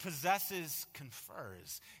he possesses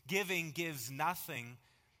confers. Giving gives nothing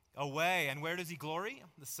away. And where does he glory?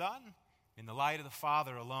 The Son? In the light of the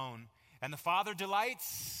Father alone. And the Father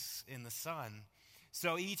delights in the Son.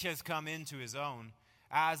 So each has come into his own.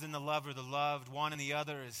 As in the lover, the loved, one and the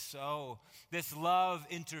other is so. This love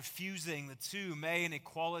interfusing the two may in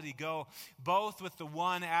equality go, both with the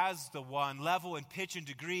one as the one, level in pitch and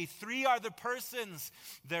degree. 3 are the persons,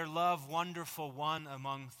 their love wonderful, one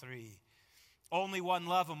among 3. Only one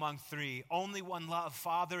love among 3, only one love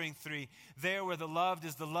fathering 3. There where the loved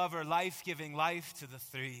is the lover, life-giving life to the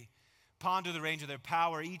 3. Ponder the range of their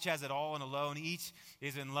power. Each has it all and alone. Each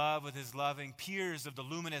is in love with his loving. Peers of the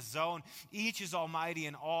luminous zone. Each is almighty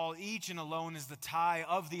in all. Each and alone is the tie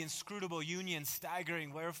of the inscrutable union.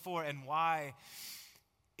 Staggering wherefore and why.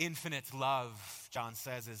 Infinite love, John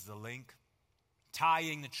says, is the link.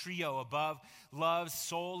 Tying the trio above. Love's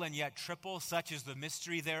soul and yet triple. Such is the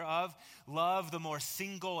mystery thereof. Love, the more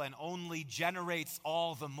single and only, generates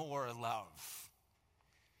all the more love.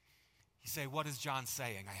 You say, what is John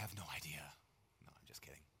saying? I have no idea. No, I'm just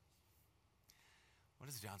kidding. What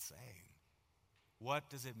is John saying? What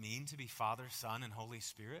does it mean to be Father, Son, and Holy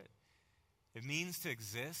Spirit? It means to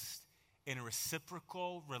exist in a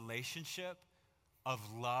reciprocal relationship of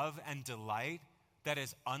love and delight that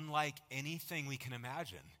is unlike anything we can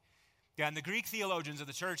imagine. Yeah, and the Greek theologians of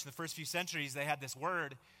the church in the first few centuries, they had this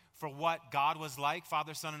word for what God was like,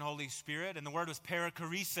 Father, Son, and Holy Spirit, and the word was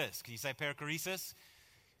perichoresis. Can you say perichoresis?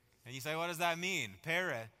 And you say, what does that mean?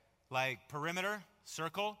 Para, like perimeter,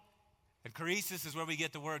 circle. And choresis is where we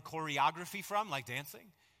get the word choreography from, like dancing.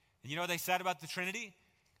 And you know what they said about the Trinity?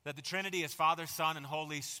 That the Trinity is Father, Son, and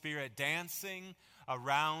Holy Spirit dancing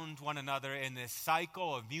around one another in this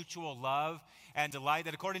cycle of mutual love and delight.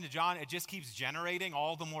 That according to John, it just keeps generating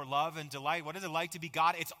all the more love and delight. What is it like to be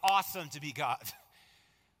God? It's awesome to be God.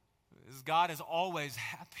 God is always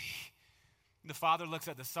happy. The Father looks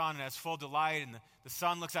at the Son and has full delight, and the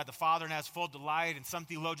Son looks at the Father and has full delight. And some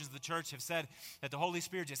theologians of the church have said that the Holy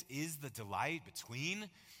Spirit just is the delight between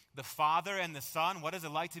the Father and the Son. What is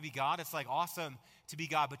it like to be God? It's like awesome to be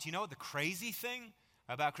God. But you know what the crazy thing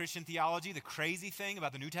about Christian theology, the crazy thing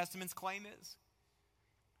about the New Testament's claim is?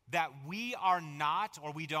 That we are not,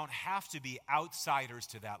 or we don't have to be, outsiders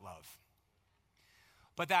to that love.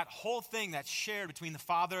 But that whole thing that's shared between the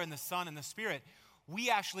Father and the Son and the Spirit, we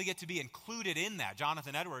actually get to be included in that.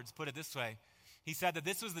 Jonathan Edwards put it this way. He said that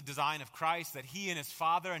this was the design of Christ, that he and his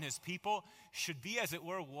Father and his people should be, as it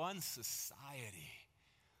were, one society,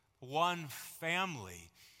 one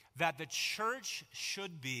family, that the church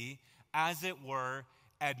should be, as it were,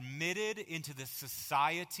 admitted into the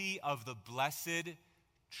society of the blessed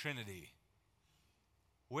Trinity.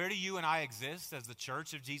 Where do you and I exist as the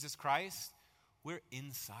church of Jesus Christ? We're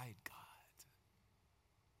inside God.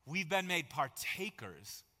 We've been made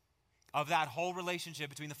partakers of that whole relationship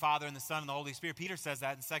between the Father and the Son and the Holy Spirit. Peter says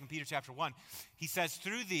that in 2 Peter chapter 1. He says,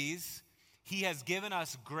 through these, he has given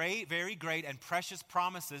us great, very great and precious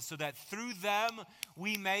promises so that through them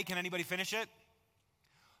we may, can anybody finish it?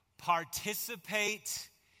 Participate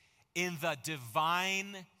in the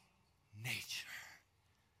divine nature.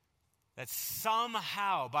 That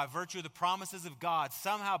somehow, by virtue of the promises of God,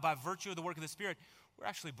 somehow by virtue of the work of the Spirit, we're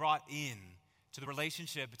actually brought in to the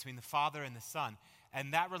relationship between the Father and the Son.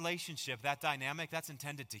 And that relationship, that dynamic, that's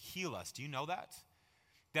intended to heal us. Do you know that?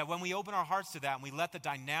 That when we open our hearts to that and we let the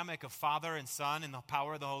dynamic of Father and Son and the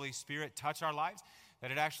power of the Holy Spirit touch our lives,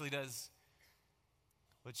 that it actually does,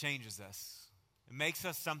 well, it changes us. It makes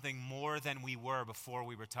us something more than we were before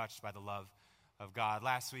we were touched by the love of God.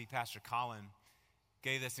 Last week, Pastor Colin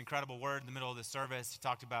gave this incredible word in the middle of the service. He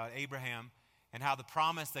talked about Abraham and how the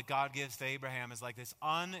promise that God gives to Abraham is like this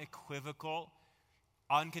unequivocal,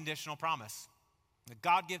 unconditional promise. That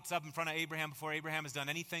God gets up in front of Abraham before Abraham has done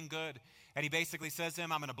anything good. And he basically says to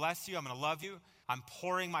him, I'm going to bless you. I'm going to love you. I'm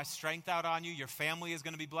pouring my strength out on you. Your family is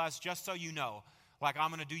going to be blessed, just so you know. Like, I'm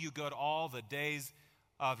going to do you good all the days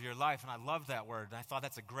of your life. And I love that word. And I thought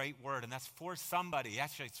that's a great word. And that's for somebody.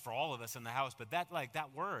 Actually, it's for all of us in the house. But that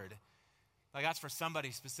word, like, that's for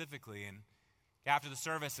somebody specifically. And after the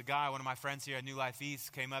service, a guy, one of my friends here at New Life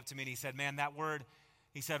East, came up to me and he said, man, that word,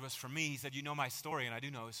 he said, was for me. He said, you know my story, and I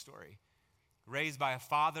do know his story. Raised by a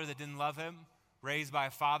father that didn't love him, raised by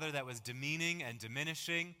a father that was demeaning and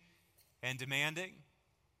diminishing and demanding.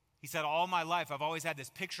 He said, all my life, I've always had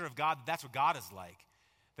this picture of God, that's what God is like.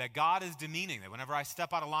 That God is demeaning, that whenever I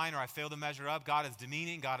step out of line or I fail to measure up, God is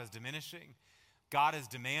demeaning, God is diminishing, God is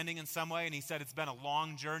demanding in some way. And he said, it's been a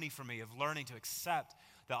long journey for me of learning to accept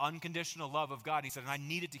the unconditional love of God. And he said, and I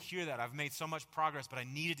needed to hear that. I've made so much progress, but I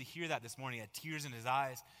needed to hear that this morning. He had tears in his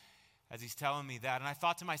eyes as he's telling me that. And I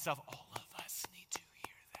thought to myself, all of us need to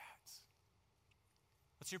hear that.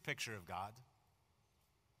 What's your picture of God?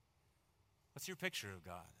 What's your picture of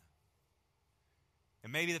God?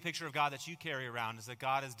 And maybe the picture of God that you carry around is that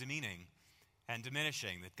God is demeaning and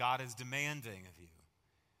diminishing, that God is demanding of you.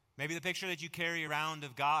 Maybe the picture that you carry around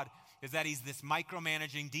of God is that he's this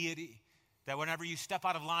micromanaging deity, that whenever you step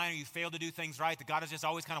out of line or you fail to do things right, that God is just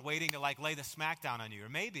always kind of waiting to like lay the smack down on you. Or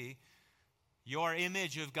maybe your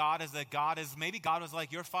image of God is that maybe God was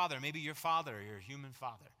like your father, maybe your father, your human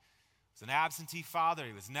father. He was an absentee father.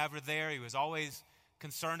 He was never there. He was always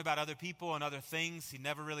concerned about other people and other things. He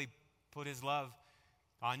never really put his love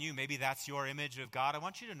on you. Maybe that's your image of God. I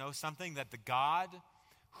want you to know something, that the God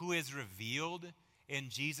who is revealed in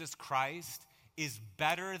Jesus Christ is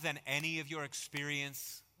better than any of your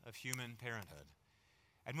experience of human parenthood.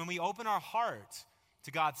 And when we open our heart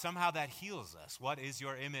to God, somehow that heals us. What is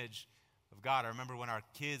your image of God? I remember when our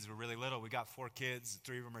kids were really little. We got 4 kids.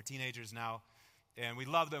 3 of them are teenagers now. And we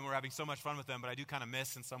love them. We're having so much fun with them. But I do kind of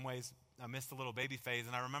miss, in some ways, I miss the little baby phase.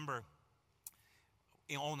 And I remember,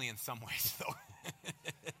 only in some ways, though.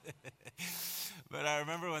 But I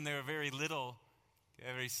remember when they were very little,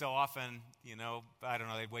 every so often, I don't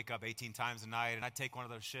know, they'd wake up 18 times a night. And I'd take one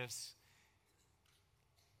of those shifts.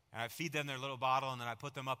 And I'd feed them their little bottle. And then I'd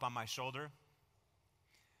put them up on my shoulder.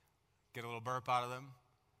 Get a little burp out of them.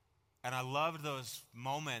 And I loved those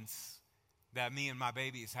moments that me and my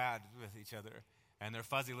babies had with each other. And their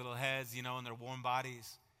fuzzy little heads, and their warm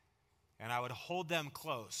bodies. And I would hold them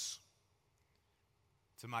close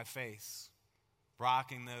to my face,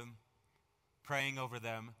 rocking them, praying over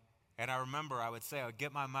them. And I remember I would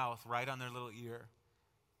get my mouth right on their little ear.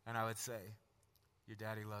 And I would say, your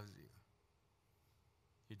daddy loves you.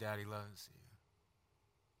 Your daddy loves you.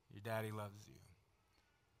 Your daddy loves you.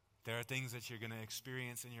 There are things that you're going to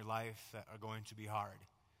experience in your life that are going to be hard,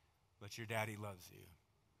 but your daddy loves you.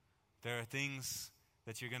 There are things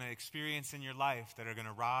that you're going to experience in your life that are going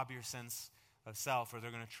to rob your sense of self, or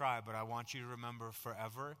they're going to try, but I want you to remember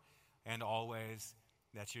forever and always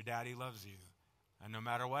that your daddy loves you. And no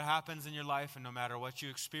matter what happens in your life, and no matter what you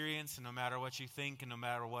experience, and no matter what you think, and no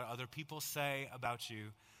matter what other people say about you,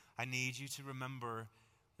 I need you to remember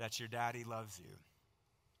that your daddy loves you.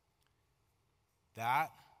 That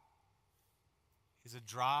is a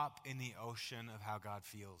drop in the ocean of how God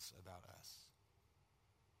feels about us.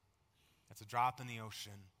 That's a drop in the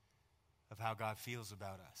ocean of how God feels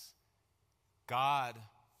about us. God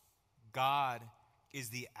is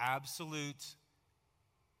the absolute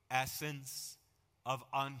essence of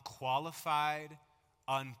unqualified,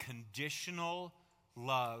 unconditional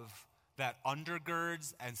love that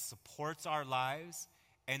undergirds and supports our lives.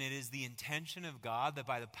 And it is the intention of God that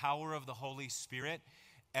by the power of the Holy Spirit,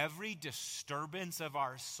 every disturbance of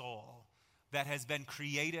our soul that has been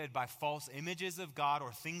created by false images of God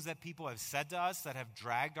or things that people have said to us that have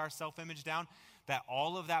dragged our self-image down, that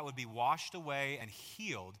all of that would be washed away and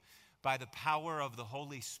healed by the power of the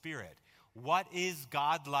Holy Spirit. What is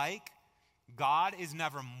God like? God is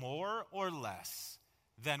never more or less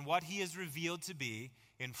than what he is revealed to be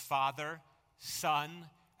in Father, Son,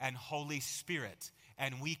 and Holy Spirit.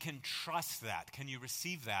 And we can trust that. Can you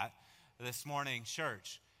receive that this morning,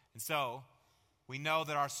 church? And so, we know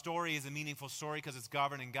that our story is a meaningful story because it's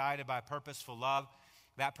governed and guided by purposeful love.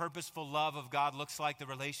 That purposeful love of God looks like the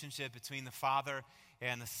relationship between the Father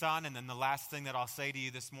and the Son. And then the last thing that I'll say to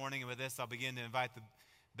you this morning, and with this I'll begin to invite the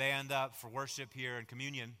band up for worship here and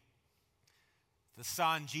communion. The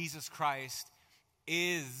Son, Jesus Christ,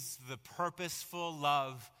 is the purposeful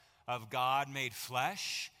love of God made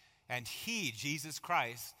flesh. And he, Jesus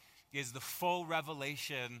Christ, is the full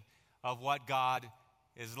revelation of what God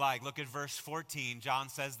is like. Look at verse 14. John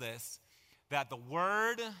says this, that the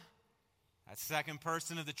Word, that second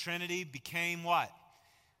person of the Trinity, became what?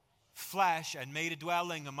 Flesh, and made a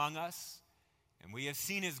dwelling among us. And we have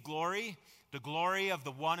seen his glory, the glory of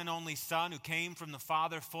the one and only Son who came from the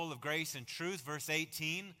Father, full of grace and truth. Verse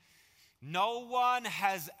 18, no one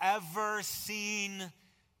has ever seen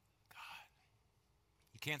God.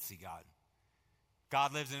 You can't see God.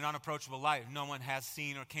 God lives in an unapproachable light. No one has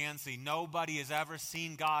seen or can see. Nobody has ever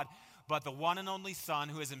seen God, but the one and only Son,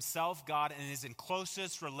 who is himself God and is in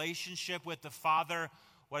closest relationship with the Father.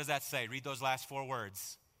 What does that say? Read those last 4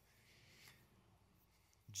 words.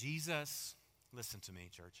 Jesus, listen to me,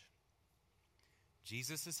 church.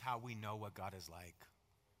 Jesus is how we know what God is like.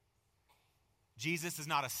 Jesus is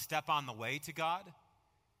not a step on the way to God.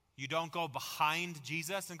 You don't go behind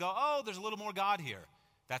Jesus and go, oh, there's a little more God here.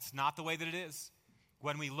 That's not the way that it is.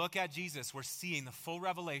 When we look at Jesus, we're seeing the full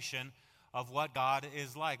revelation of what God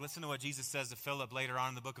is like. Listen to what Jesus says to Philip later on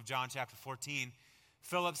in the book of John chapter 14.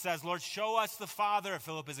 Philip says, Lord, show us the Father.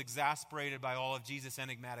 Philip is exasperated by all of Jesus'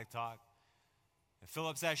 enigmatic talk. And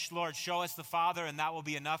Philip says, Lord, show us the Father, and that will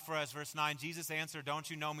be enough for us. Verse 9, Jesus answered, don't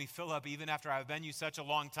you know me, Philip, even after I've been you such a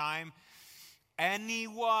long time?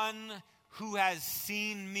 Anyone who has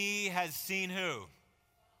seen me has seen who?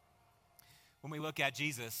 When we look at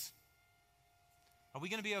Jesus, are we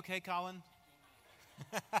going to be okay, Colin?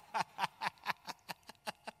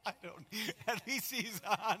 I don't. At least he's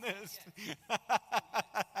honest.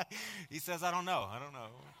 He says, I don't know.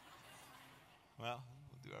 Well,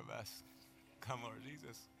 we'll do our best. Come, Lord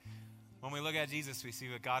Jesus. When we look at Jesus, we see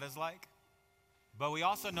what God is like. But we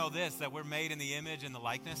also know this, that we're made in the image and the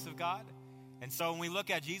likeness of God. And so when we look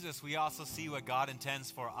at Jesus, we also see what God intends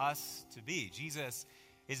for us to be. Jesus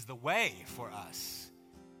is the way for us.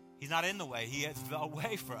 He's not in the way. He is the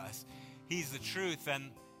way for us. He's the truth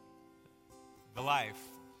and the life.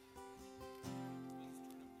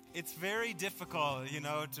 It's very difficult,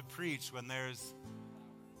 to preach when there's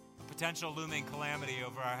a potential looming calamity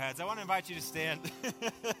over our heads. I want to invite you to stand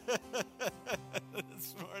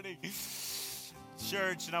this morning,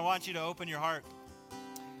 church, and I want you to open your heart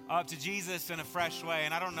up to Jesus in a fresh way.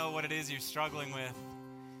 And I don't know what it is you're struggling with.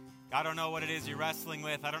 I don't know what it is you're wrestling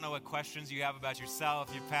with. I don't know what questions you have about yourself,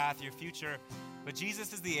 your path, your future. But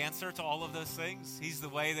Jesus is the answer to all of those things. He's the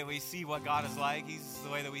way that we see what God is like. He's the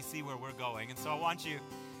way that we see where we're going. And so I want you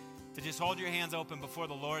to just hold your hands open before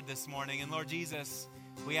the Lord this morning. And Lord Jesus,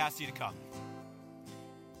 we ask you to come.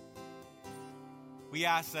 We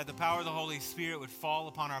ask that the power of the Holy Spirit would fall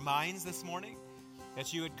upon our minds this morning,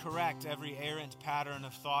 that you would correct every errant pattern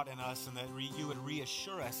of thought in us, and that you would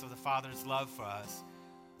reassure us of the Father's love for us.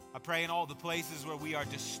 I pray in all the places where we are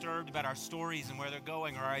disturbed about our stories and where they're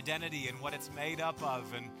going, or our identity and what it's made up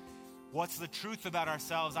of and what's the truth about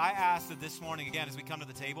ourselves. I ask that this morning, again, as we come to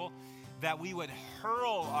the table, that we would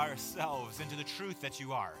hurl ourselves into the truth that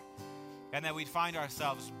you are, and that we'd find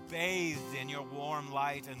ourselves bathed in your warm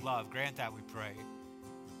light and love. Grant that, we pray.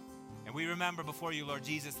 And we remember before you, Lord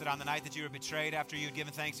Jesus, that on the night that you were betrayed, after you had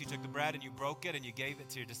given thanks, you took the bread and you broke it and you gave it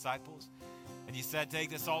to your disciples. And you said, take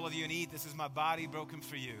this, all of you, and eat. This is my body broken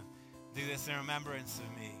for you. Do this in remembrance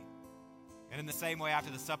of me. And in the same way,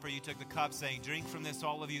 after the supper, you took the cup, saying, drink from this,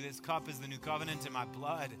 all of you. This cup is the new covenant in my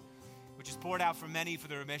blood, which is poured out for many for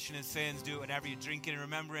the remission of sins. Do it whenever you drink it in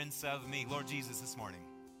remembrance of me. Lord Jesus, this morning,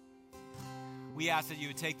 we ask that you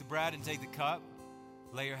would take the bread and take the cup,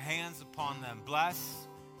 lay your hands upon them, bless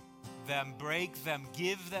them, break them,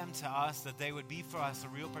 give them to us, that they would be for us a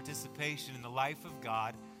real participation in the life of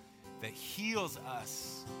God that heals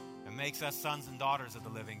us and makes us sons and daughters of the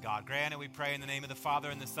living God. Grant it, we pray, in the name of the Father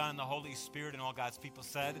and the Son and the Holy Spirit, and all God's people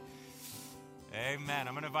said, amen.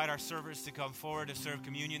 I'm going to invite our servers to come forward to serve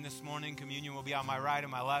communion this morning. Communion will be on my right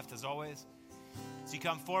and my left, as always. So you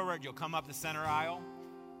come forward, you'll come up the center aisle,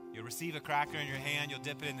 you'll receive a cracker in your hand, you'll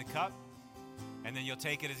dip it in the cup, and then you'll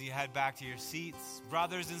take it as you head back to your seats.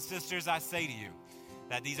 Brothers and sisters, I say to you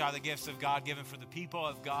that these are the gifts of God given for the people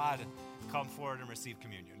of God. Come forward and receive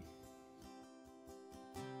communion.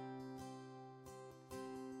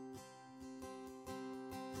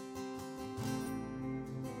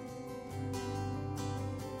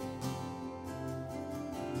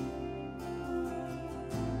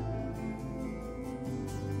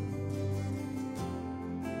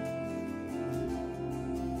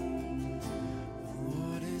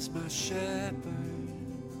 My shepherd,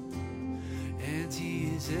 and he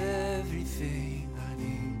is everything I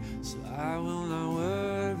need. So I will not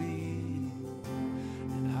worry,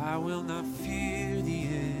 and I will not fear the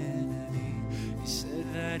enemy. He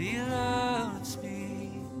said that he loves me,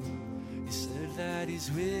 he said that he's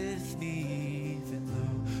with me, even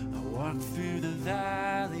though I walk through the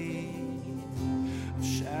valley of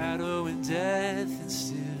shadow and death, and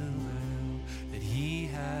still I know that he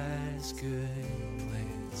has good.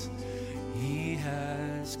 He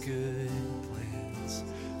has good plans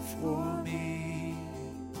for me.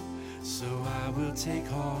 So I will take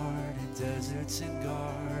heart in deserts and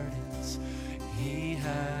gardens. He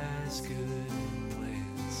has good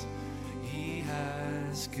plans. He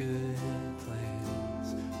has good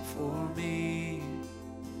plans for me.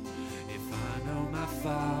 If I know my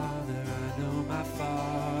Father, I know my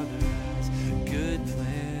Father has good plans.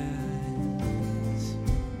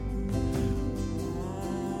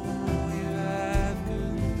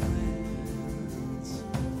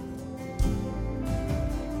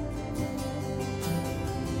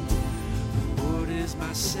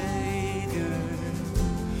 My Savior,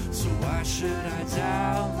 so why should I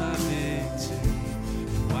doubt my victory?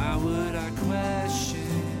 And why would I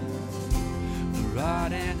question the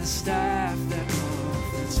rod and the staff that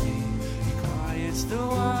comforts me? He quiets the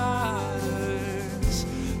waters,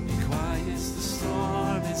 he quiets the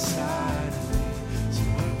storm inside of me. So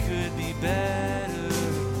what could be better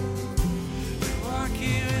than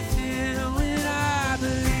walking with him when I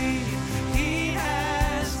believe he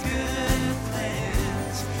has good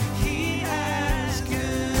plans? He has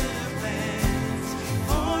good plans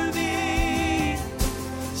for me.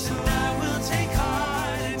 So I will take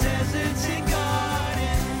heart in deserts and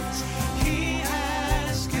gardens. He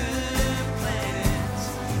has good plans.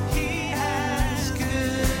 He has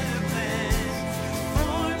good plans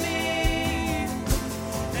for me.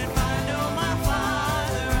 And I know my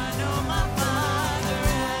Father, I know my Father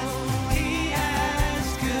has. He has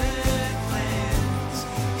good plans.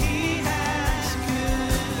 He has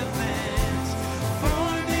good plans for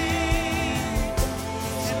me.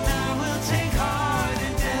 And I will take heart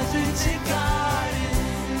in deserts and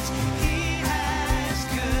gardens. He has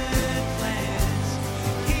good plans.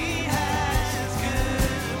 He has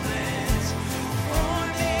good plans for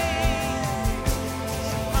me.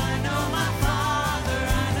 So I know my Father, I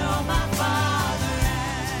know my Father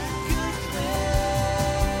has good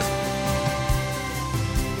plans.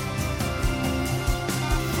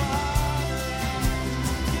 My Father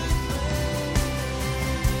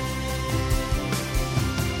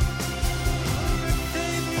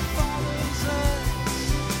Everything follows us.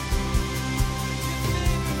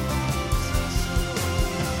 Everything follows us.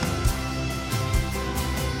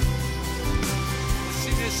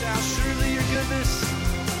 Sing this out. Surely your goodness.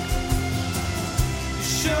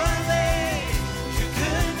 Surely your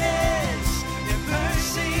goodness and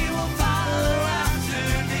mercy will follow after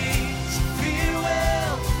me. So fear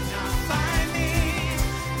will not find me,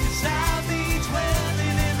 'cause I'll be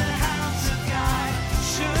dwelling in the house of God.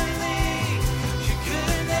 Surely your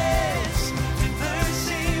goodness and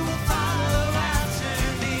mercy will follow after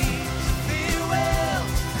me. So fear will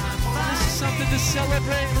not find me. This is something to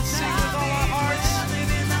celebrate. Let's sing with all our hearts. In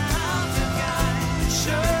the house of God.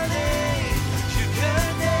 Surely your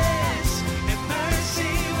goodness and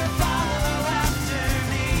mercy will follow after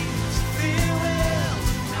me. So fear will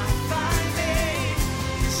not find me,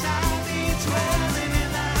 'cause I'll be dwelling in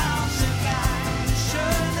the house of God.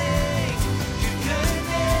 Surely your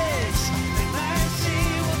goodness and mercy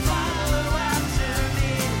will follow after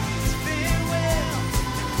me. So fear will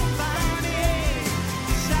not find me,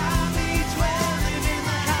 'cause I'll be dwelling in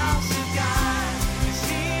the house of God.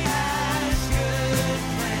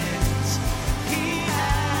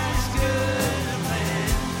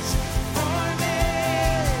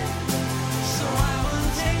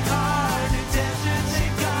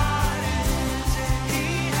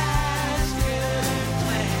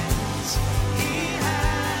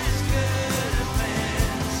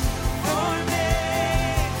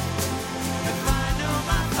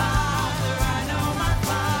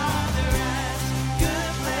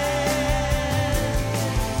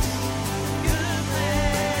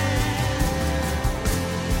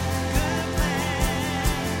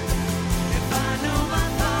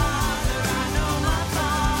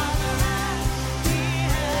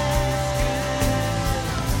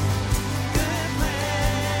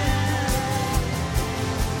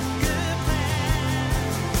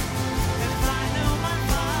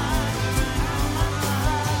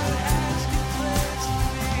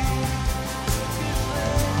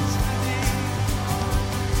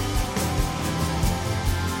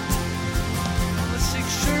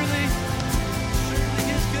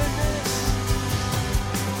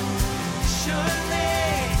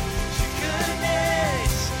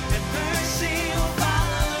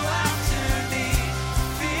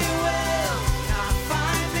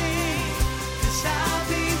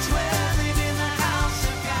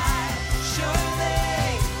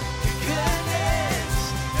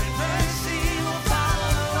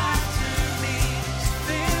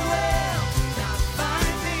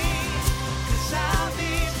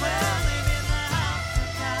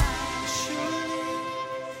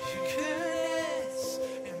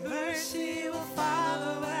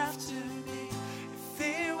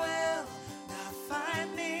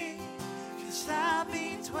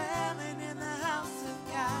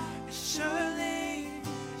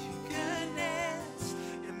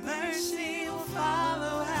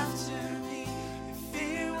 follow after me. And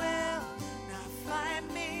fear will not find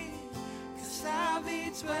me, 'cause I'll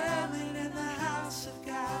be dwelling in the house of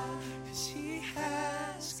God. 'Cause He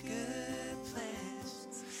has good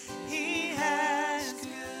plans. He has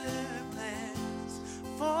good plans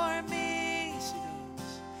for me.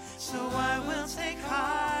 So I will take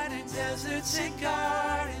heart in deserts and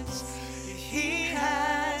gardens. He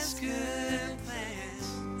has good plans.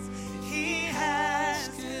 He has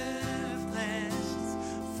good plans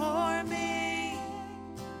for me.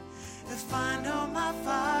 If I know my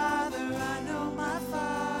Father, I know my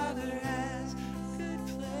Father has good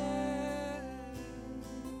plans.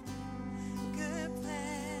 Good plans.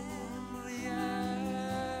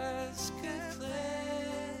 Yes, good plans.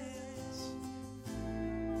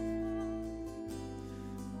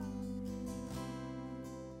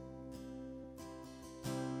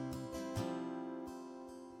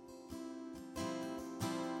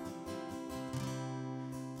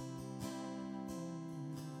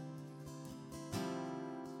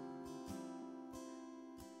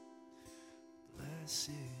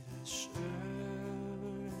 Blessed assurance,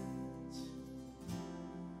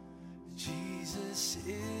 Jesus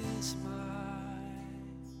is mine,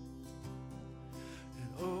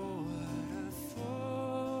 and oh, what a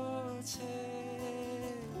foretaste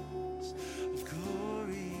of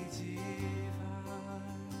glory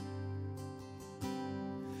divine,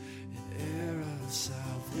 an heir of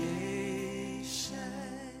salvation,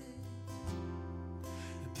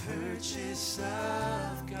 the purchase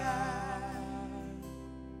of God,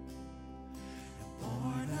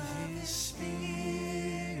 born of His Spirit,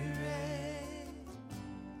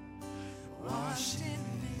 washed in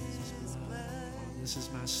His blood. This is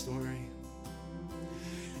my story.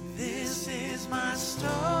 This is my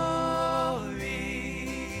story.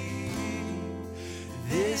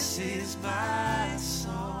 This is my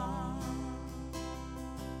song,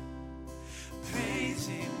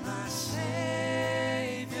 praising my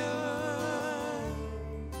Savior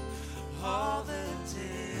all the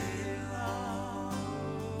day long.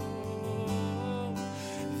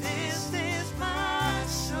 This is my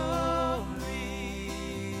story.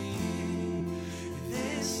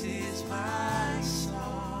 This is my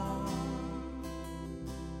song,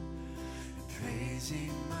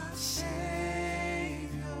 praising my Savior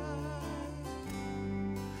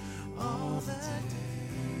all the day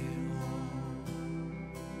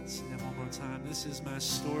long. Sing that one more time. This is my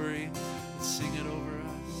story. Let's sing it over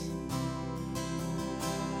us.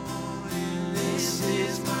 This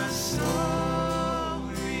is my story.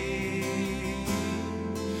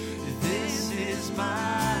 This is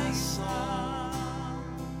my song,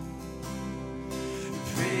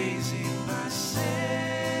 praising my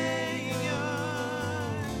Savior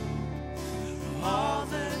all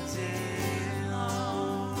the day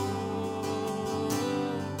long.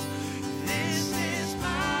 This is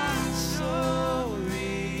my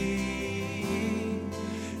story.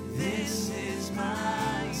 This is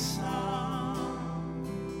my song,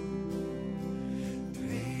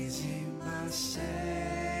 praising my Savior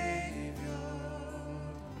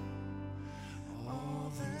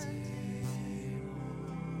all the day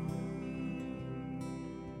long.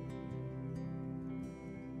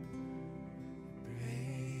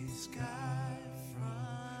 Praise God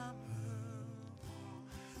from whom all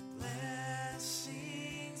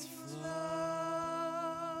blessings flow.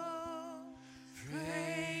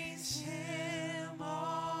 Praise Him,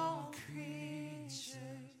 all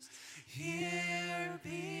creatures here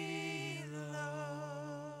below.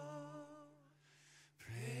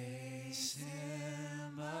 Praise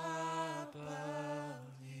Him above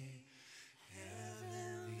the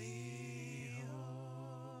heavenly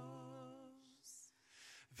hosts.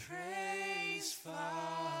 Praise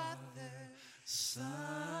Father,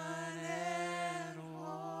 Son, and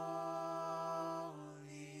Holy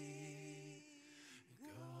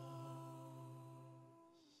Ghost.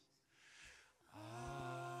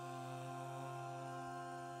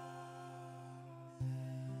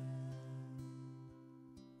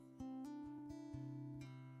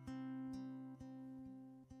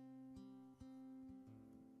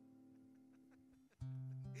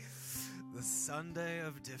 The Sunday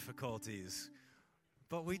of difficulties.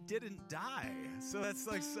 But we didn't die. So that's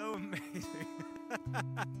like so amazing.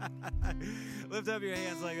 Lift up your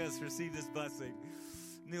hands like this. Receive this blessing.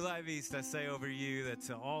 New Life East, I say over you that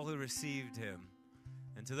to all who received Him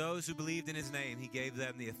and to those who believed in His name, He gave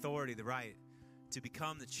them the authority, the right to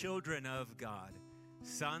become the children of God,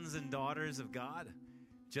 sons and daughters of God,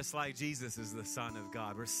 just like Jesus is the Son of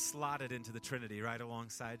God. We're slotted into the Trinity right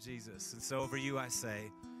alongside Jesus. And so over you I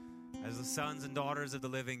say, as the sons and daughters of the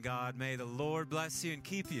living God, may the Lord bless you and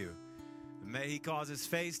keep you. And may he cause his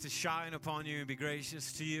face to shine upon you and be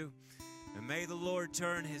gracious to you. And may the Lord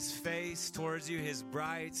turn his face towards you, his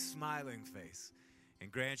bright, smiling face,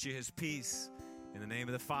 and grant you his peace. In the name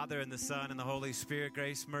of the Father, and the Son, and the Holy Spirit,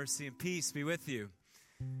 grace, mercy, and peace be with you.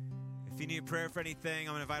 If you need prayer for anything,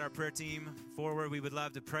 I'm going to invite our prayer team forward. We would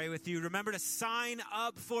love to pray with you. Remember to sign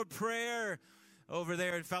up for prayer over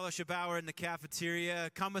there in Fellowship Hour in the cafeteria.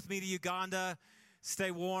 Come with me to Uganda.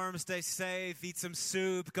 Stay warm, stay safe, eat some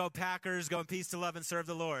soup, go Packers, go in peace to love and serve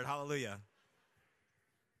the Lord. Hallelujah.